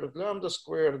squared lambda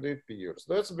squared appears.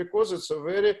 That's because it's a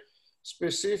very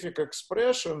specific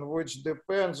expression which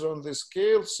depends on the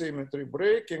scale symmetry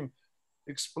breaking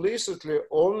explicitly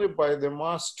only by the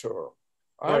mass term.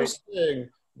 I'm saying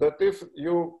that if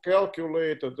you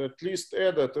calculated, at least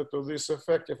added to this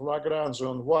effective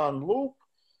Lagrangian one loop,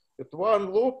 at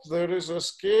one loop, there is a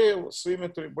scale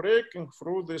symmetry breaking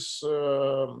through this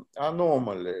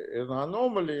anomaly. An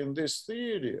anomaly in this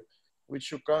theory,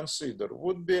 which you consider,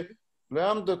 would be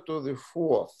lambda to the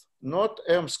fourth, not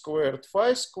m squared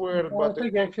phi squared, well, but...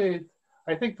 I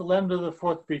I think the lambda to the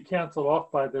fourth be canceled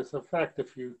off by this effect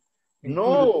if you.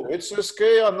 No, it's a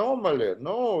scale anomaly.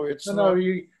 No, it's no, not. No,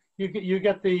 you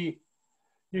get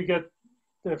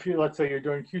if you, let's say you're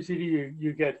doing QCD,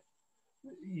 you get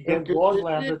log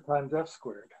lambda times f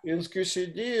squared. In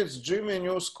QCD, it's G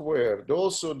mu squared,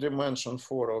 also dimension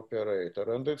 4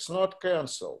 operator, and it's not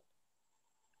canceled.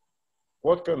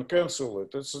 What can cancel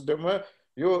it? It's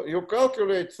you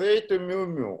calculate theta mu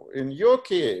mu. In your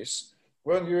case,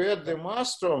 when you add the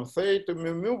mass term, theta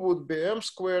mu mu would be m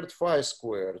squared phi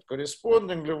squared.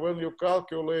 Correspondingly, when you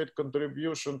calculate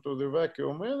contribution to the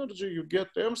vacuum energy, you get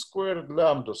m squared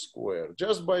lambda squared,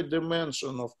 just by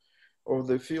dimension of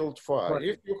the field phi.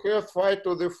 Right. If you have phi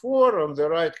to the 4 on the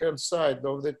right-hand side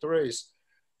of the trace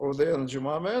of the energy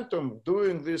momentum,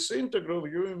 doing this integral,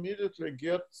 you immediately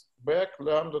get back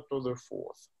lambda to the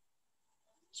 4th.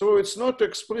 So it's not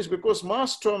explicit, because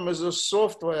mass term is a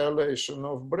soft violation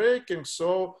of breaking,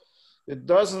 so it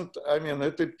doesn't, I mean,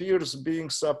 it appears being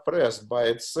suppressed by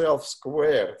itself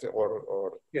squared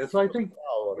or yeah, so I think,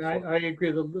 I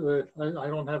agree that I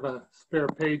don't have a spare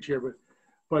page here,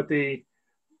 but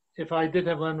if I did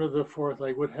have lambda to the 4th,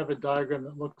 I would have a diagram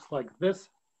that looks like this.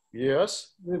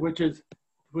 Yes. Which is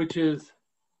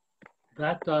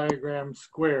that diagram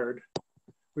squared,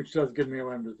 which does give me a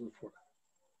lambda to the 4th.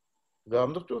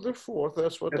 Lambda to the 4th,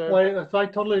 that's what I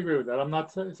totally agree with that. I'm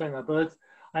not saying that, but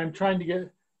I'm trying to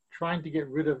get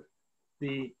rid of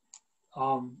the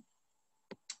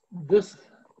this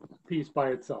piece by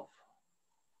itself.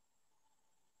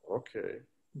 Okay.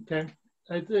 Okay.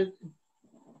 I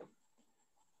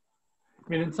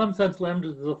mean, in some sense,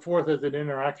 lambda to the 4th as an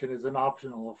interaction is an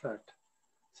optional effect.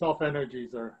 Self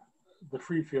energies are the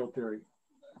free field theory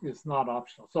is not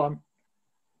optional. So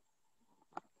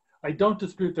I don't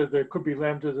dispute that there could be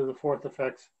lambda to the 4th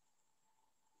effects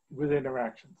with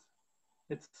interactions.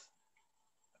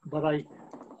 But I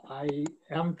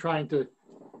am trying to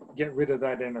get rid of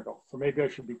that integral. So maybe I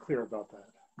should be clear about that.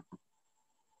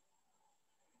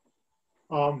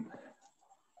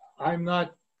 I'm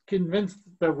not convinced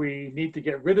that we need to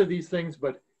get rid of these things,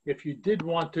 but if you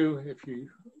want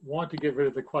to get rid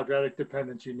of the quadratic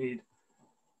dependence, you need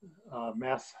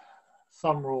mass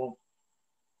sum rule,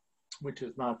 which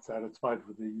is not satisfied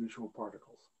with the usual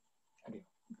particles. Anyway,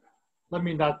 let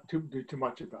me not do too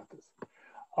much about this.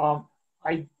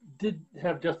 I did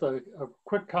have just a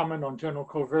quick comment on general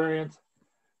covariance.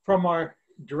 From our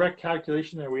direct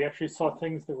calculation there, we actually saw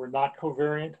things that were not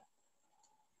covariant.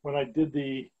 When I did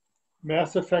the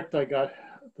mass effect, I got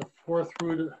the 4th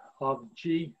root of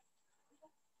G.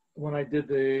 When I did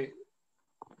the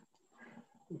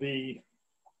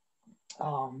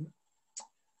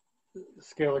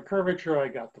scalar curvature, I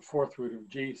got the 4th root of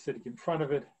G sitting in front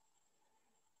of it.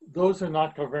 Those are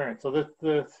not covariant. So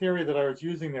the theory that I was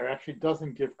using there actually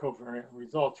doesn't give covariant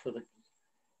results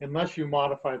unless you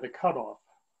modify the cutoff.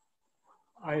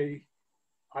 I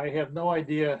have no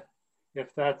idea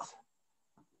if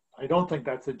I don't think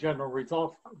that's a general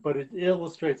result, but it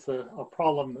illustrates a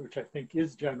problem which I think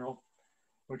is general,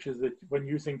 which is that when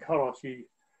using cutoffs, you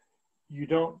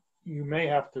may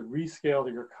have to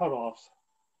rescale your cutoffs.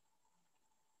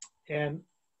 And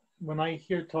when I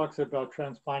hear talks about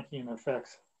Transplanckian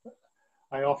effects,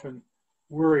 I often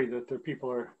worry that the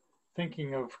people are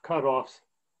thinking of cutoffs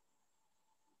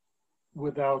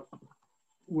without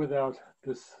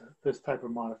this type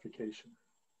of modification.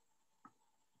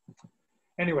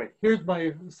 Anyway, here's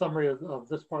my summary of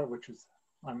this part, which is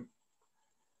I'm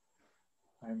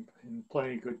in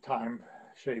plenty good time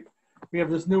shape. We have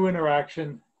this new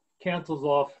interaction, cancels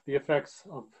off the effects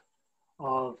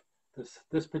of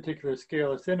this particular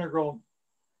scaleless integral.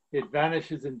 It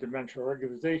vanishes in dimensional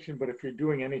organization, but if you're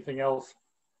doing anything else,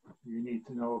 you need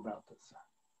to know about this.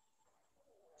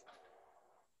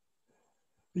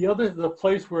 The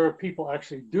place where people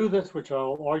actually do this, which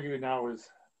I'll argue now is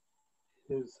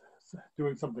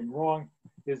doing something wrong,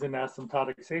 is in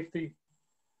asymptotic safety.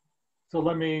 So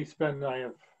let me I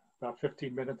have about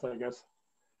 15 minutes, I guess,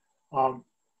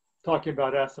 talking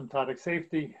about asymptotic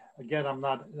safety. Again, I'm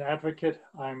not an advocate.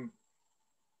 I'm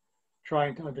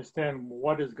trying to understand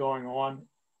what is going on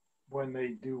when they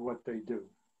do what they do.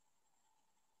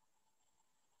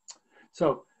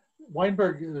 So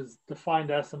Weinberg has defined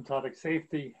asymptotic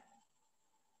safety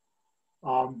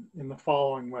in the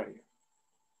following way.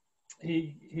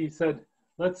 He said,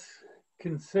 let's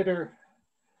consider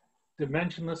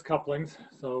dimensionless couplings.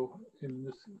 So in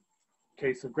this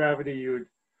case of gravity, you would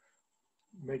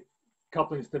make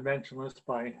couplings dimensionless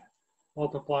by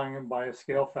multiplying them by a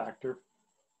scale factor.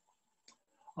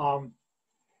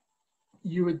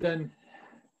 You would then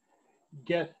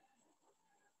get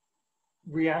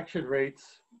reaction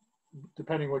rates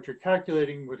depending what you're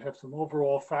calculating, would have some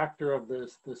overall factor of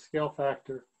this, the scale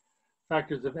factor,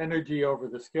 factors of energy over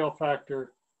the scale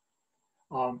factor.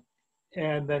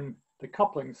 And then the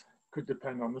couplings could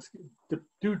depend on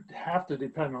do have to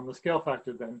depend on the scale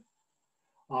factor then.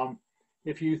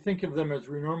 If you think of them as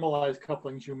renormalized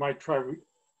couplings, you might try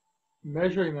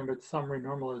measuring them at some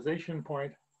renormalization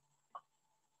point.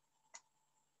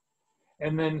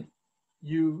 And then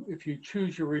if you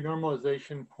choose your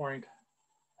renormalization point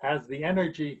as the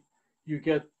energy, you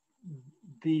get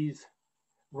these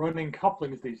running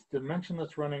couplings, these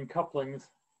dimensionless running couplings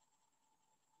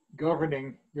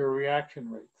governing your reaction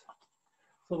rates.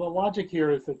 So the logic here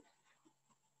is that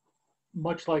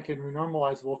much like in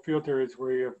renormalizable field theories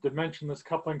where you have dimensionless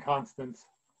coupling constants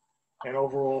and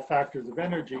overall factors of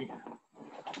energy,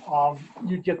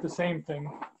 you'd get the same thing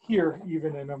here,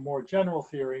 even in a more general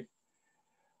theory.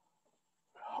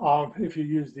 If you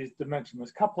use these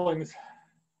dimensionless couplings.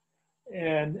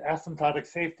 And asymptotic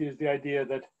safety is the idea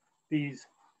that these,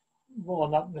 well,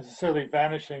 not necessarily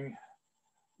vanishing,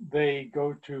 they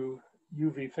go to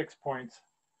UV fixed points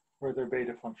where their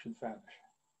beta functions vanish.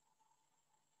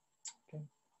 Okay.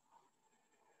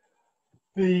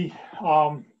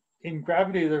 In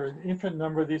gravity, there is an infinite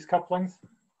number of these couplings.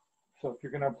 So if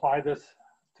you're going to apply this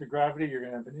to gravity, you're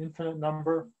going to have an infinite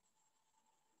number.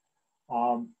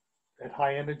 At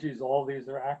high energies, all these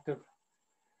are active.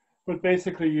 But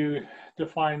basically, you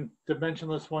define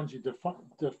dimensionless ones, you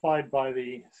divide by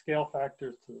the scale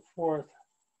factors to the fourth.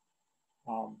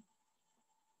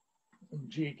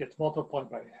 G gets multiplied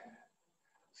by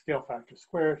scale factor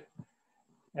squared.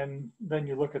 And then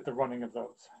you look at the running of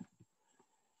those.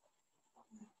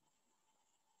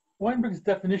 Weinberg's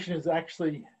definition is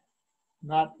actually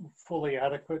not fully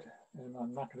adequate, and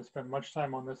I'm not going to spend much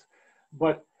time on this,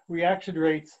 but reaction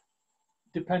rates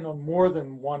depend on more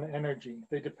than one energy.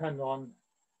 They depend on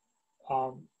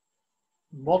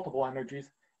multiple energies,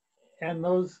 and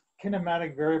those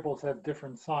kinematic variables have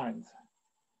different signs.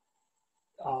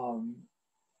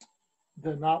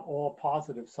 They're not all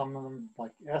positive. Some of them,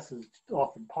 like S is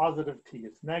often positive, T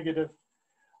is negative.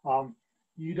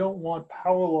 You don't want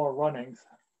power law runnings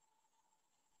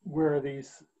where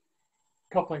these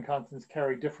coupling constants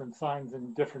carry different signs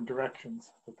in different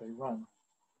directions that they run.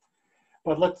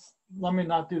 But let me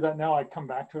not do that now. I come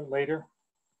back to it later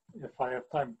if I have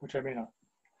time, which I may not.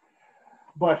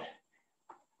 But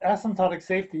asymptotic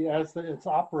safety, as it's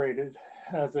operated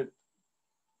as a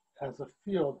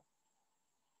field,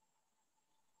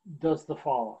 does the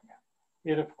following.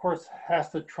 It, of course, has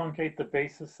to truncate the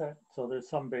basis set, so there's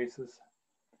some basis.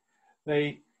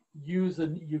 They use a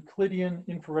Euclidean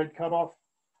infrared cutoff.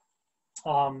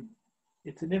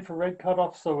 It's an infrared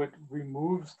cutoff, so it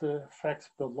removes the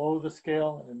effects below the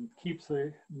scale and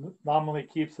nominally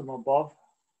keeps them above.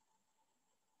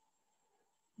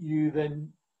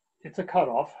 It's a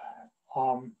cutoff.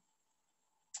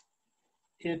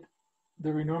 The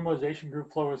renormalization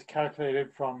group flow is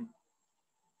calculated from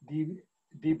d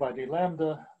by d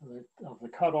lambda of the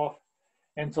cutoff.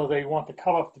 And so they want the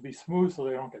cutoff to be smooth so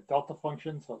they don't get delta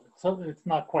function. So it's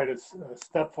not quite a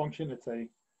step function, it's a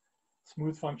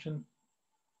smooth function.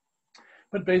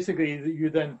 But basically, you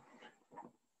then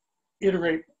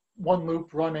iterate one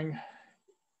loop running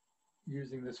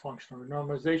using this functional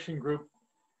renormalization group.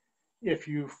 If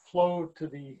you flow to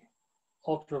the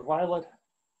ultraviolet,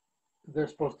 they're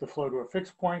supposed to flow to a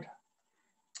fixed point.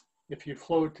 If you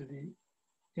flow to the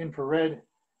infrared,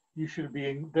 you should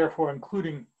be therefore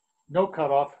including no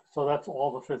cutoff, so that's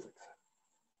all the physics.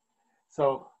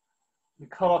 So the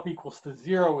cutoff equals to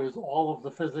 0 is all of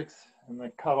the physics, and the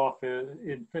cutoff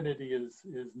infinity is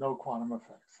no quantum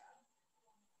effects.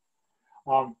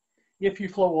 If you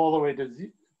flow all the way to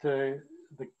the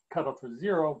cutoff of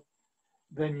 0,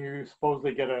 then you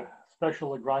supposedly get a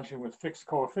special Lagrangian with fixed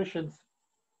coefficients.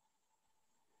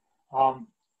 And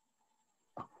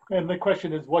the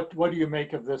question is, what do you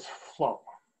make of this flow?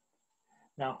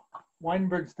 Now,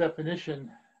 Weinberg's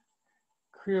definition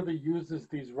clearly uses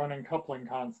these running coupling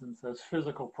constants as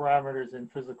physical parameters in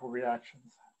physical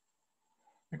reactions.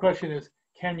 The question is,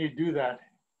 can you do that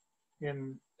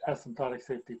in asymptotic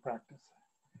safety practice?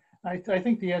 I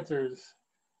think the answer is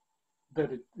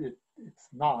that it's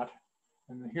not.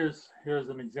 And here's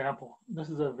an example. This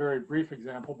is a very brief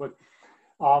example, but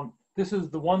this is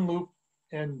the one loop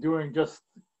and doing just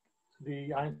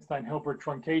the Einstein-Hilbert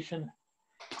truncation,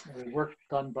 work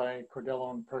done by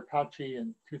Cordello and Percacci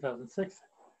in 2006.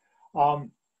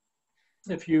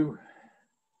 If you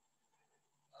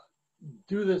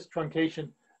do this truncation,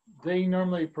 they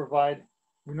normally provide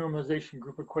renormalization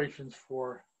group equations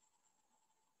for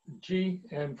G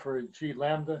and for G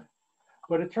lambda.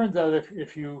 But it turns out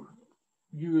if you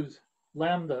use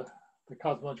lambda, the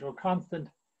cosmological constant,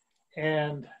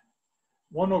 and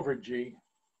 1 over g,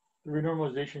 the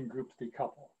renormalization groups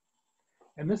decouple.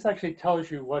 And this actually tells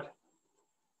you what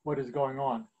is going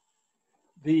on.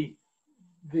 The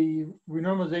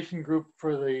renormalization group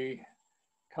for the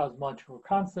cosmological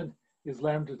constant is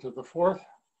lambda to the 4th.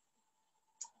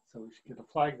 So we should get a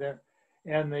flag there.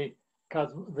 And the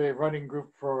running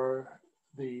group for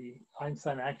the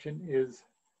Einstein action is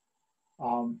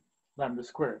lambda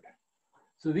squared.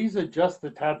 So these are just the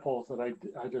tadpoles that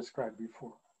I described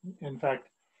before. In fact,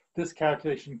 this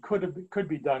calculation could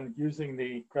be done using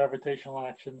the gravitational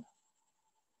action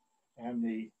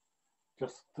and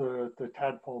just the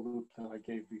tadpole loop that I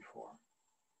gave before.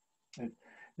 And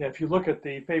if you look at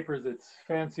the papers, it's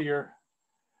fancier,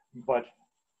 but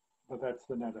that's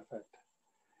the net effect.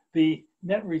 The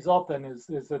net result then is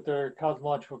that their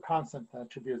cosmological constant,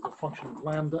 that should be as a function of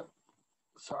lambda,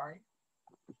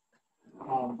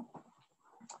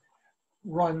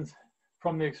 runs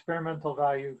from the experimental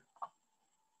value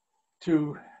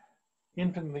to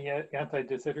infinitely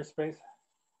anti-de Sitter space.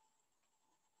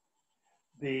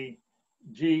 The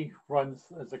G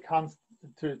runs as a constant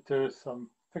to some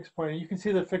fixed point. And you can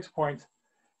see the fixed points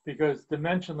because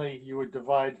dimensionally you would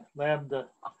divide lambda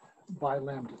by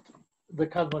lambda. The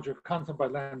cosmological constant by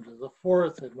lambda to the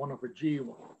 4th at 1 over g,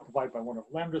 divided by 1 over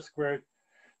lambda squared.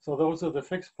 So those are the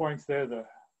fixed points there.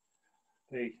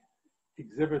 They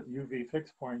exhibit UV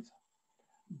fixed points.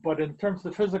 But in terms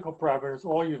of physical parameters,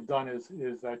 all you've done is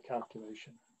that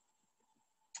calculation,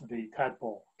 the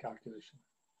tadpole calculation.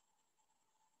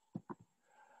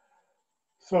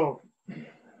 So,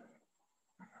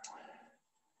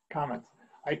 comments.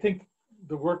 I think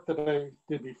the work that I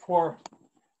did before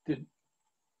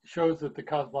shows that the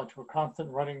cosmological constant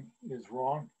running is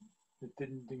wrong. It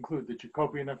didn't include the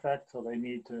Jacobian effect, so they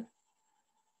need to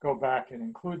go back and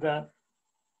include that.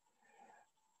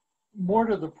 More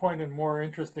to the point and more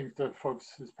interesting to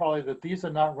folks is probably that these are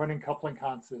not running coupling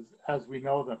constants as we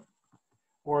know them,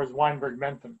 or as Weinberg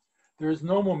meant them. There is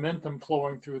no momentum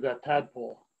flowing through that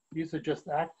tadpole. These are just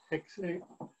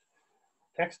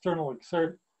external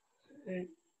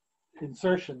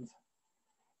insertions,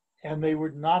 and they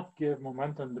would not give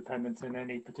momentum dependence in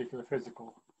any particular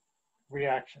physical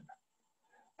reaction.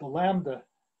 The lambda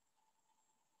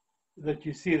that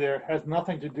you see there has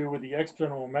nothing to do with the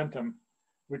external momentum,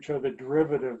 which are the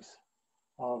derivatives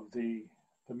of the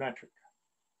metric.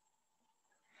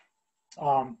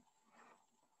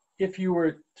 If you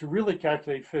were to really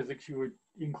calculate physics, you would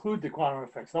include the quantum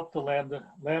effects up to lambda.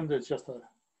 Lambda is just a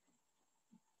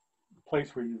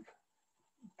place where you've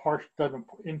done an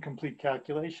incomplete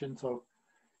calculation, so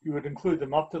you would include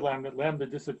them up to lambda. Lambda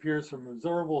disappears from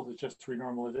observables, it's just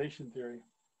renormalization theory.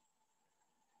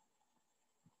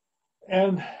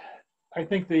 And I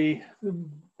think the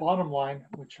bottom line,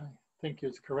 which I think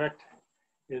is correct,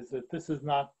 is that this is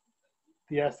not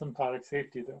the asymptotic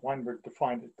safety that Weinberg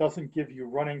defined. It doesn't give you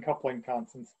running coupling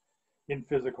constants in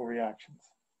physical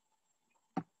reactions.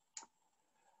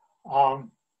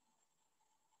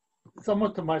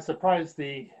 Somewhat to my surprise,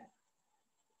 the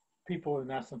people in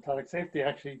asymptotic safety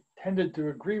actually tended to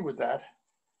agree with that,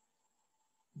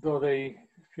 though they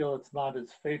feel it's not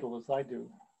as fatal as I do.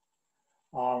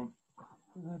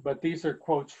 But these are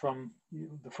quotes from,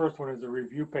 the first one is a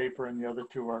review paper and the other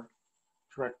two are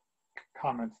direct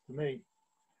comments to me,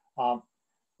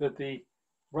 that the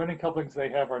running couplings they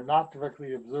have are not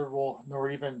directly observable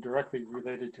nor even directly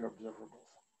related to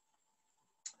observables.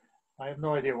 I have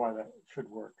no idea why that should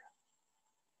work.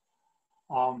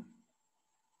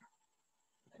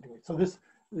 Anyway, so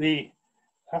the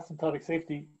asymptotic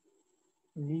safety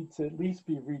needs to at least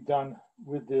be redone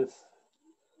with this,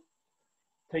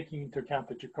 taking into account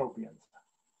the Jacobians.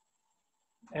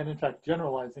 And in fact,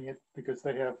 generalizing it because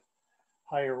they have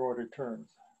higher order terms.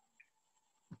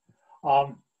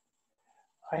 I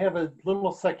have a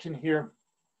little section here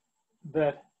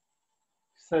that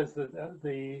says that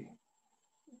the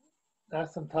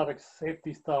asymptotic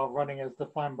safety style running as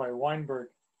defined by Weinberg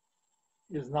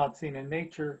is not seen in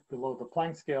nature, below the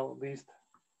Planck scale at least.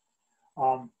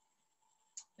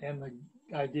 And the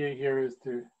idea here is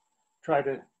to try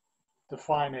to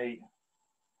define a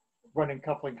running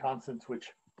coupling constants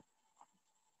which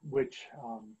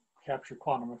capture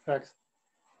quantum effects.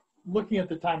 Looking at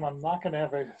the time, I'm not going to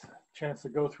have a chance to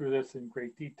go through this in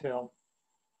great detail,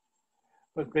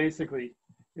 but basically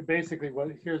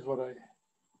here's what I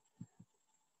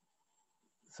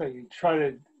say. You try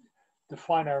to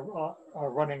define our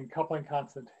running coupling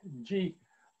constant in G.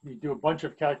 You do a bunch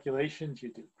of calculations.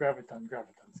 You do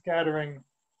graviton-graviton scattering.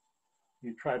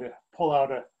 You try to pull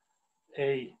out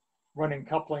a running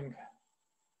coupling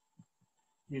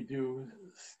You do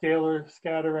scalar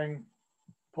scattering,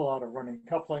 pull out a running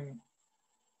coupling.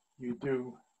 You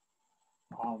do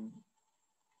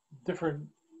different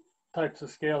types of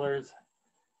scalars.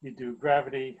 You do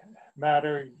gravity,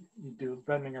 matter, you do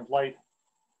bending of light.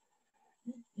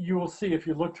 You will see if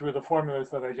you look through the formulas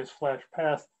that I just flashed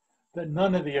past that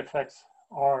none of the effects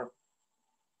are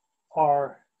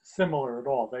similar at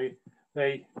all.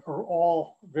 They are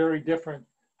all very different.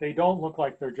 They don't look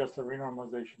like they're just a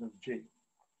renormalization of G.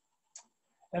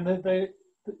 And that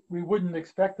we wouldn't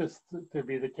expect this to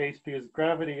be the case because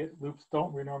gravity loops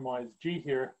don't renormalize G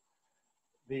here.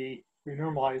 The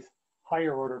renormalize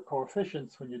higher order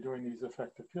coefficients when you're doing these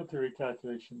effective field theory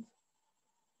calculations.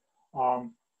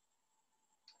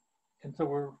 And so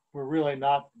we're really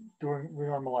not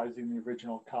renormalizing the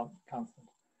original constant.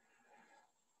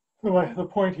 The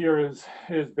point here is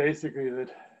basically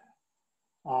that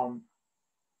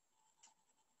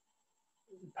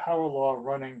power law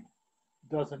running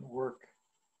doesn't work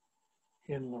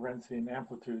in Lorentzian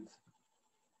amplitudes.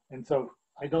 And so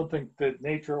I don't think that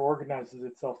nature organizes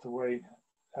itself the way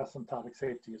asymptotic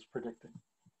safety is predicting.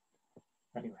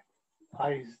 Anyway,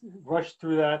 I rushed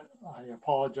through that. I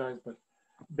apologize, but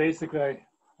basically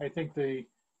I think the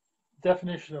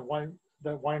definition of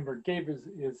that Weinberg gave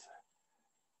is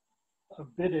a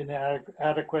bit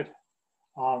inadequate,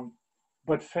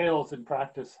 but fails in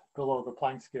practice below the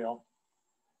Planck scale.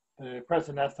 The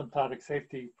present asymptotic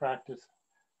safety practice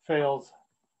fails,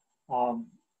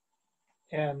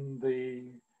 and the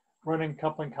running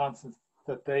coupling constants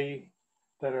that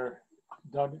are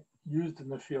used in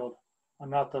the field are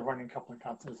not the running coupling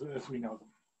constants as we know them.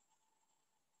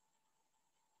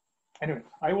 Anyway,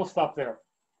 I will stop there.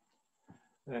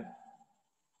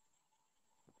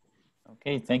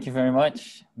 Okay, thank you very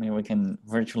much. Maybe we can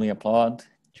virtually applaud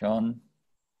John.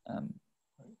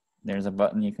 There's a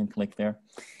button you can click there.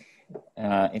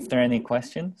 If there are any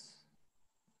questions.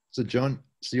 So John,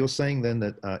 so you're saying then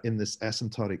that in this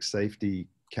asymptotic safety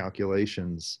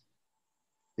calculations,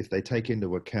 if they take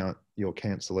into account your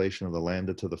cancellation of the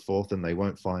lambda to the fourth, then they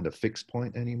won't find a fixed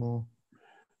point anymore?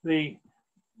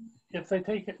 If they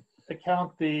take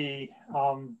account they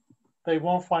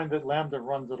won't find that lambda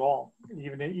runs at all,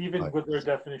 even with their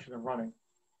definition of running.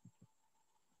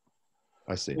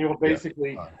 I see. They will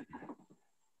basically,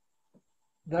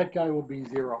 that guy will be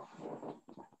zero.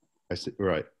 I see.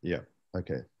 Right. Yeah.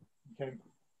 Okay. Okay.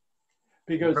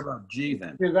 Because what about G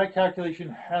then? That calculation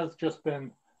has just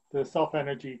been the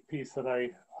self-energy piece that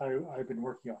I've been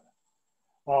working on.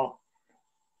 Well,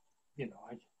 you know,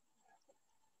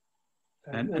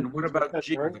 and what about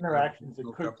G? Interactions, it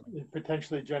could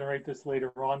potentially generate this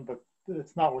later on, but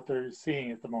it's not what they're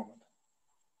seeing at the moment.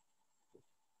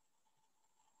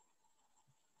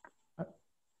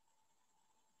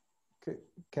 Okay.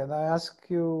 Can I ask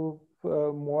you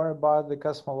more about the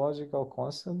cosmological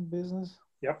constant business?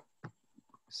 Yep.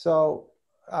 So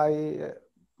I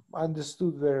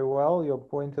understood very well your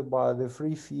point about the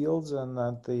free fields and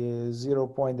that the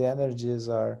 0-point energies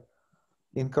are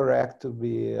incorrect to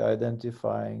be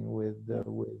identifying with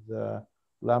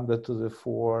lambda to the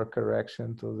 4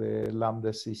 correction to the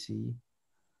lambda CC.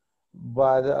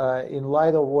 But in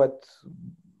light of what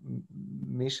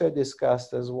Misha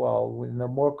discussed as well, with a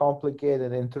more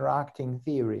complicated interacting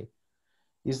theory,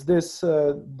 is this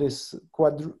this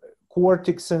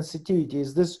quartic sensitivity,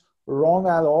 is this wrong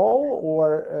at all,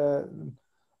 or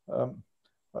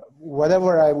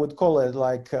whatever I would call it,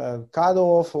 like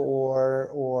cutoff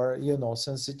or you know,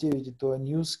 sensitivity to a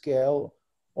new scale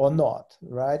or not,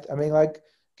 right? I mean, like,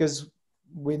 because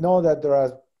we know that there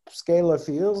are scalar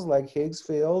fields like Higgs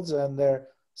fields, and their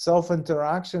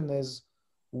self-interaction is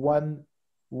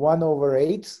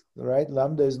 1/8, right?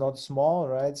 Lambda is not small,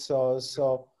 right? So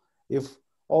if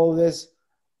all this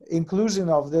inclusion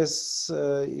of this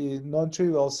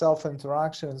non-trivial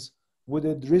self-interactions, would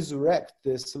it resurrect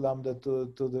this lambda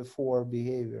to the 4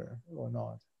 behavior or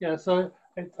not? Yeah, so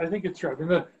I think it's true. I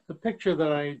mean, the picture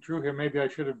that I drew here, maybe I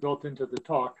should have built into the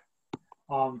talk.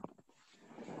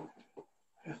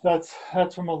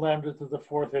 That's from a lambda to the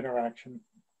 4th interaction.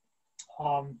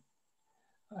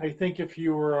 I think if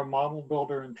you were a model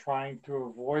builder and trying to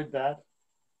avoid that,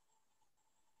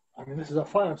 I mean, this is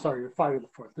I'm sorry, 5 to the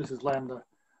 4th. This is lambda,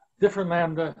 different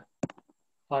lambda,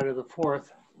 5 to the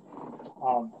 4th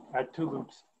at 2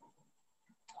 loops.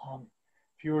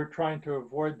 If you were trying to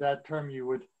avoid that term, you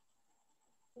would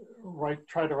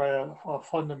try to write a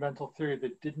fundamental theory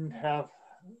that didn't have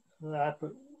that,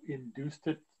 but induced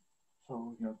it.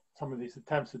 So, you know, some of these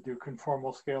attempts to do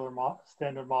conformal scalar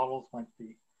standard models might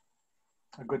be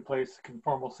a good place.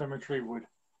 Conformal symmetry would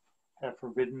have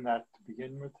forbidden that to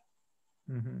begin with.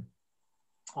 Mm-hmm.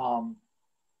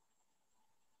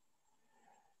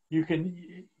 you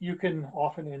can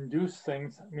often induce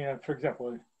things. I mean, for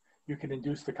example, you can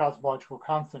induce the cosmological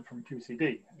constant from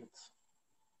QCD. It's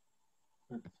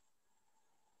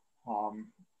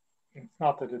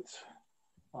not that it's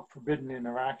a forbidden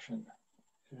interaction.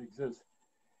 It exists.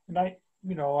 And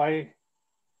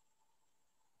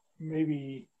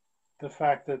maybe the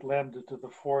fact that lambda to the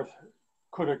fourth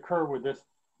could occur with this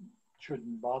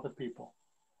shouldn't bother people.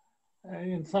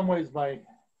 In some ways, my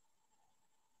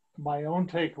own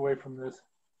takeaway from this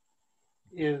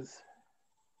is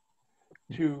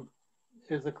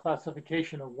a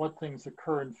classification of what things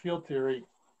occur in field theory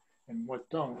and what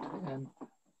don't. And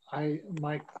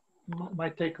my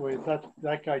takeaway is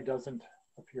that guy doesn't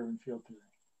appear in field theory.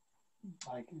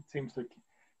 Like, it seems to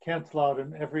cancel out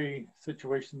in every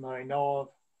situation that I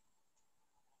know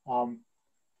of.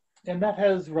 And that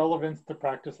has relevance to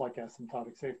practice like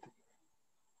asymptotic safety.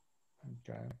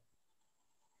 Okay.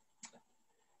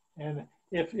 And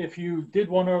if you did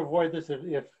want to avoid this,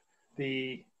 if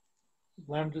the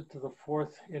lambda to the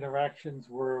fourth interactions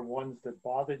were ones that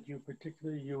bothered you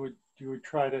particularly, you would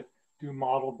try to do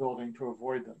model building to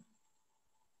avoid them.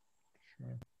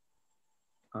 Sure.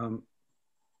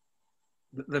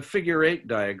 The figure 8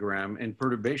 diagram in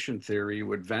perturbation theory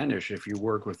would vanish if you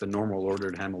work with the normal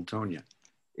ordered Hamiltonian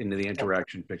into the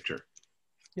interaction picture.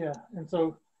 Yeah, and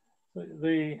so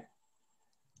if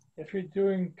you're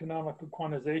doing canonical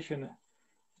quantization,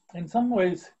 in some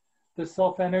ways, the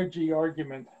self-energy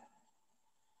argument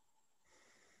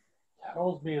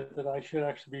tells me that I should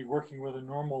actually be working with a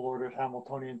normal ordered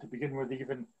Hamiltonian to begin with,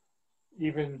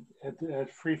 even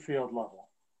at free field level.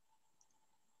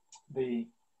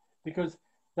 Because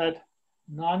that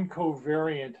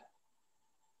non-covariant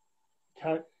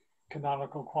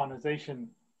canonical quantization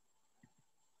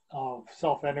of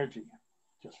self-energy,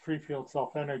 just free field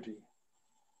self-energy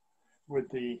with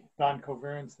the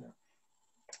non-covariance there.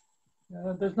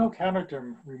 There's no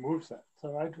counterterm removes that.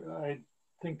 So I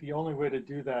think the only way to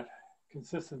do that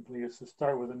consistently is to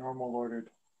start with a normal ordered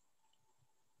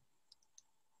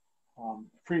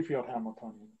free field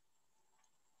Hamiltonian.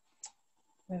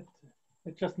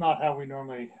 It's just not how we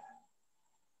normally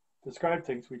describe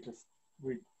things.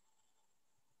 But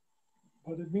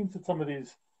it means that some of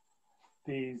these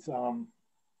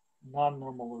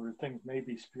non-normal ordered things may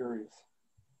be spurious.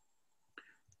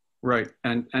 Right,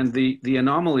 and the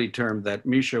anomaly term that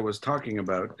Misha was talking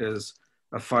about is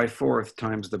a 5/4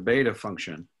 times the beta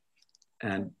function.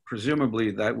 And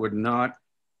presumably that would not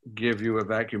give you a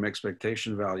vacuum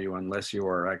expectation value unless you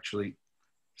are actually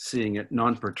seeing it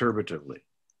non-perturbatively.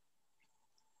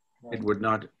 Right. It would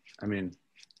not, I mean,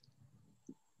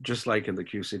 just like in the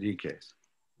QCD case.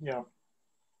 Yeah.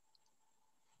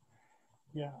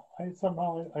 Yeah, I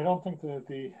don't think that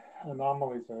the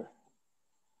anomalies are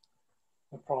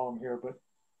the problem here, but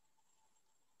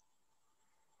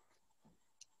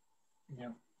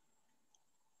yeah.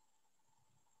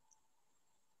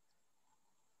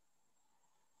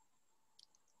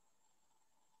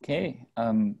 Okay,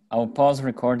 I'll pause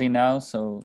recording now so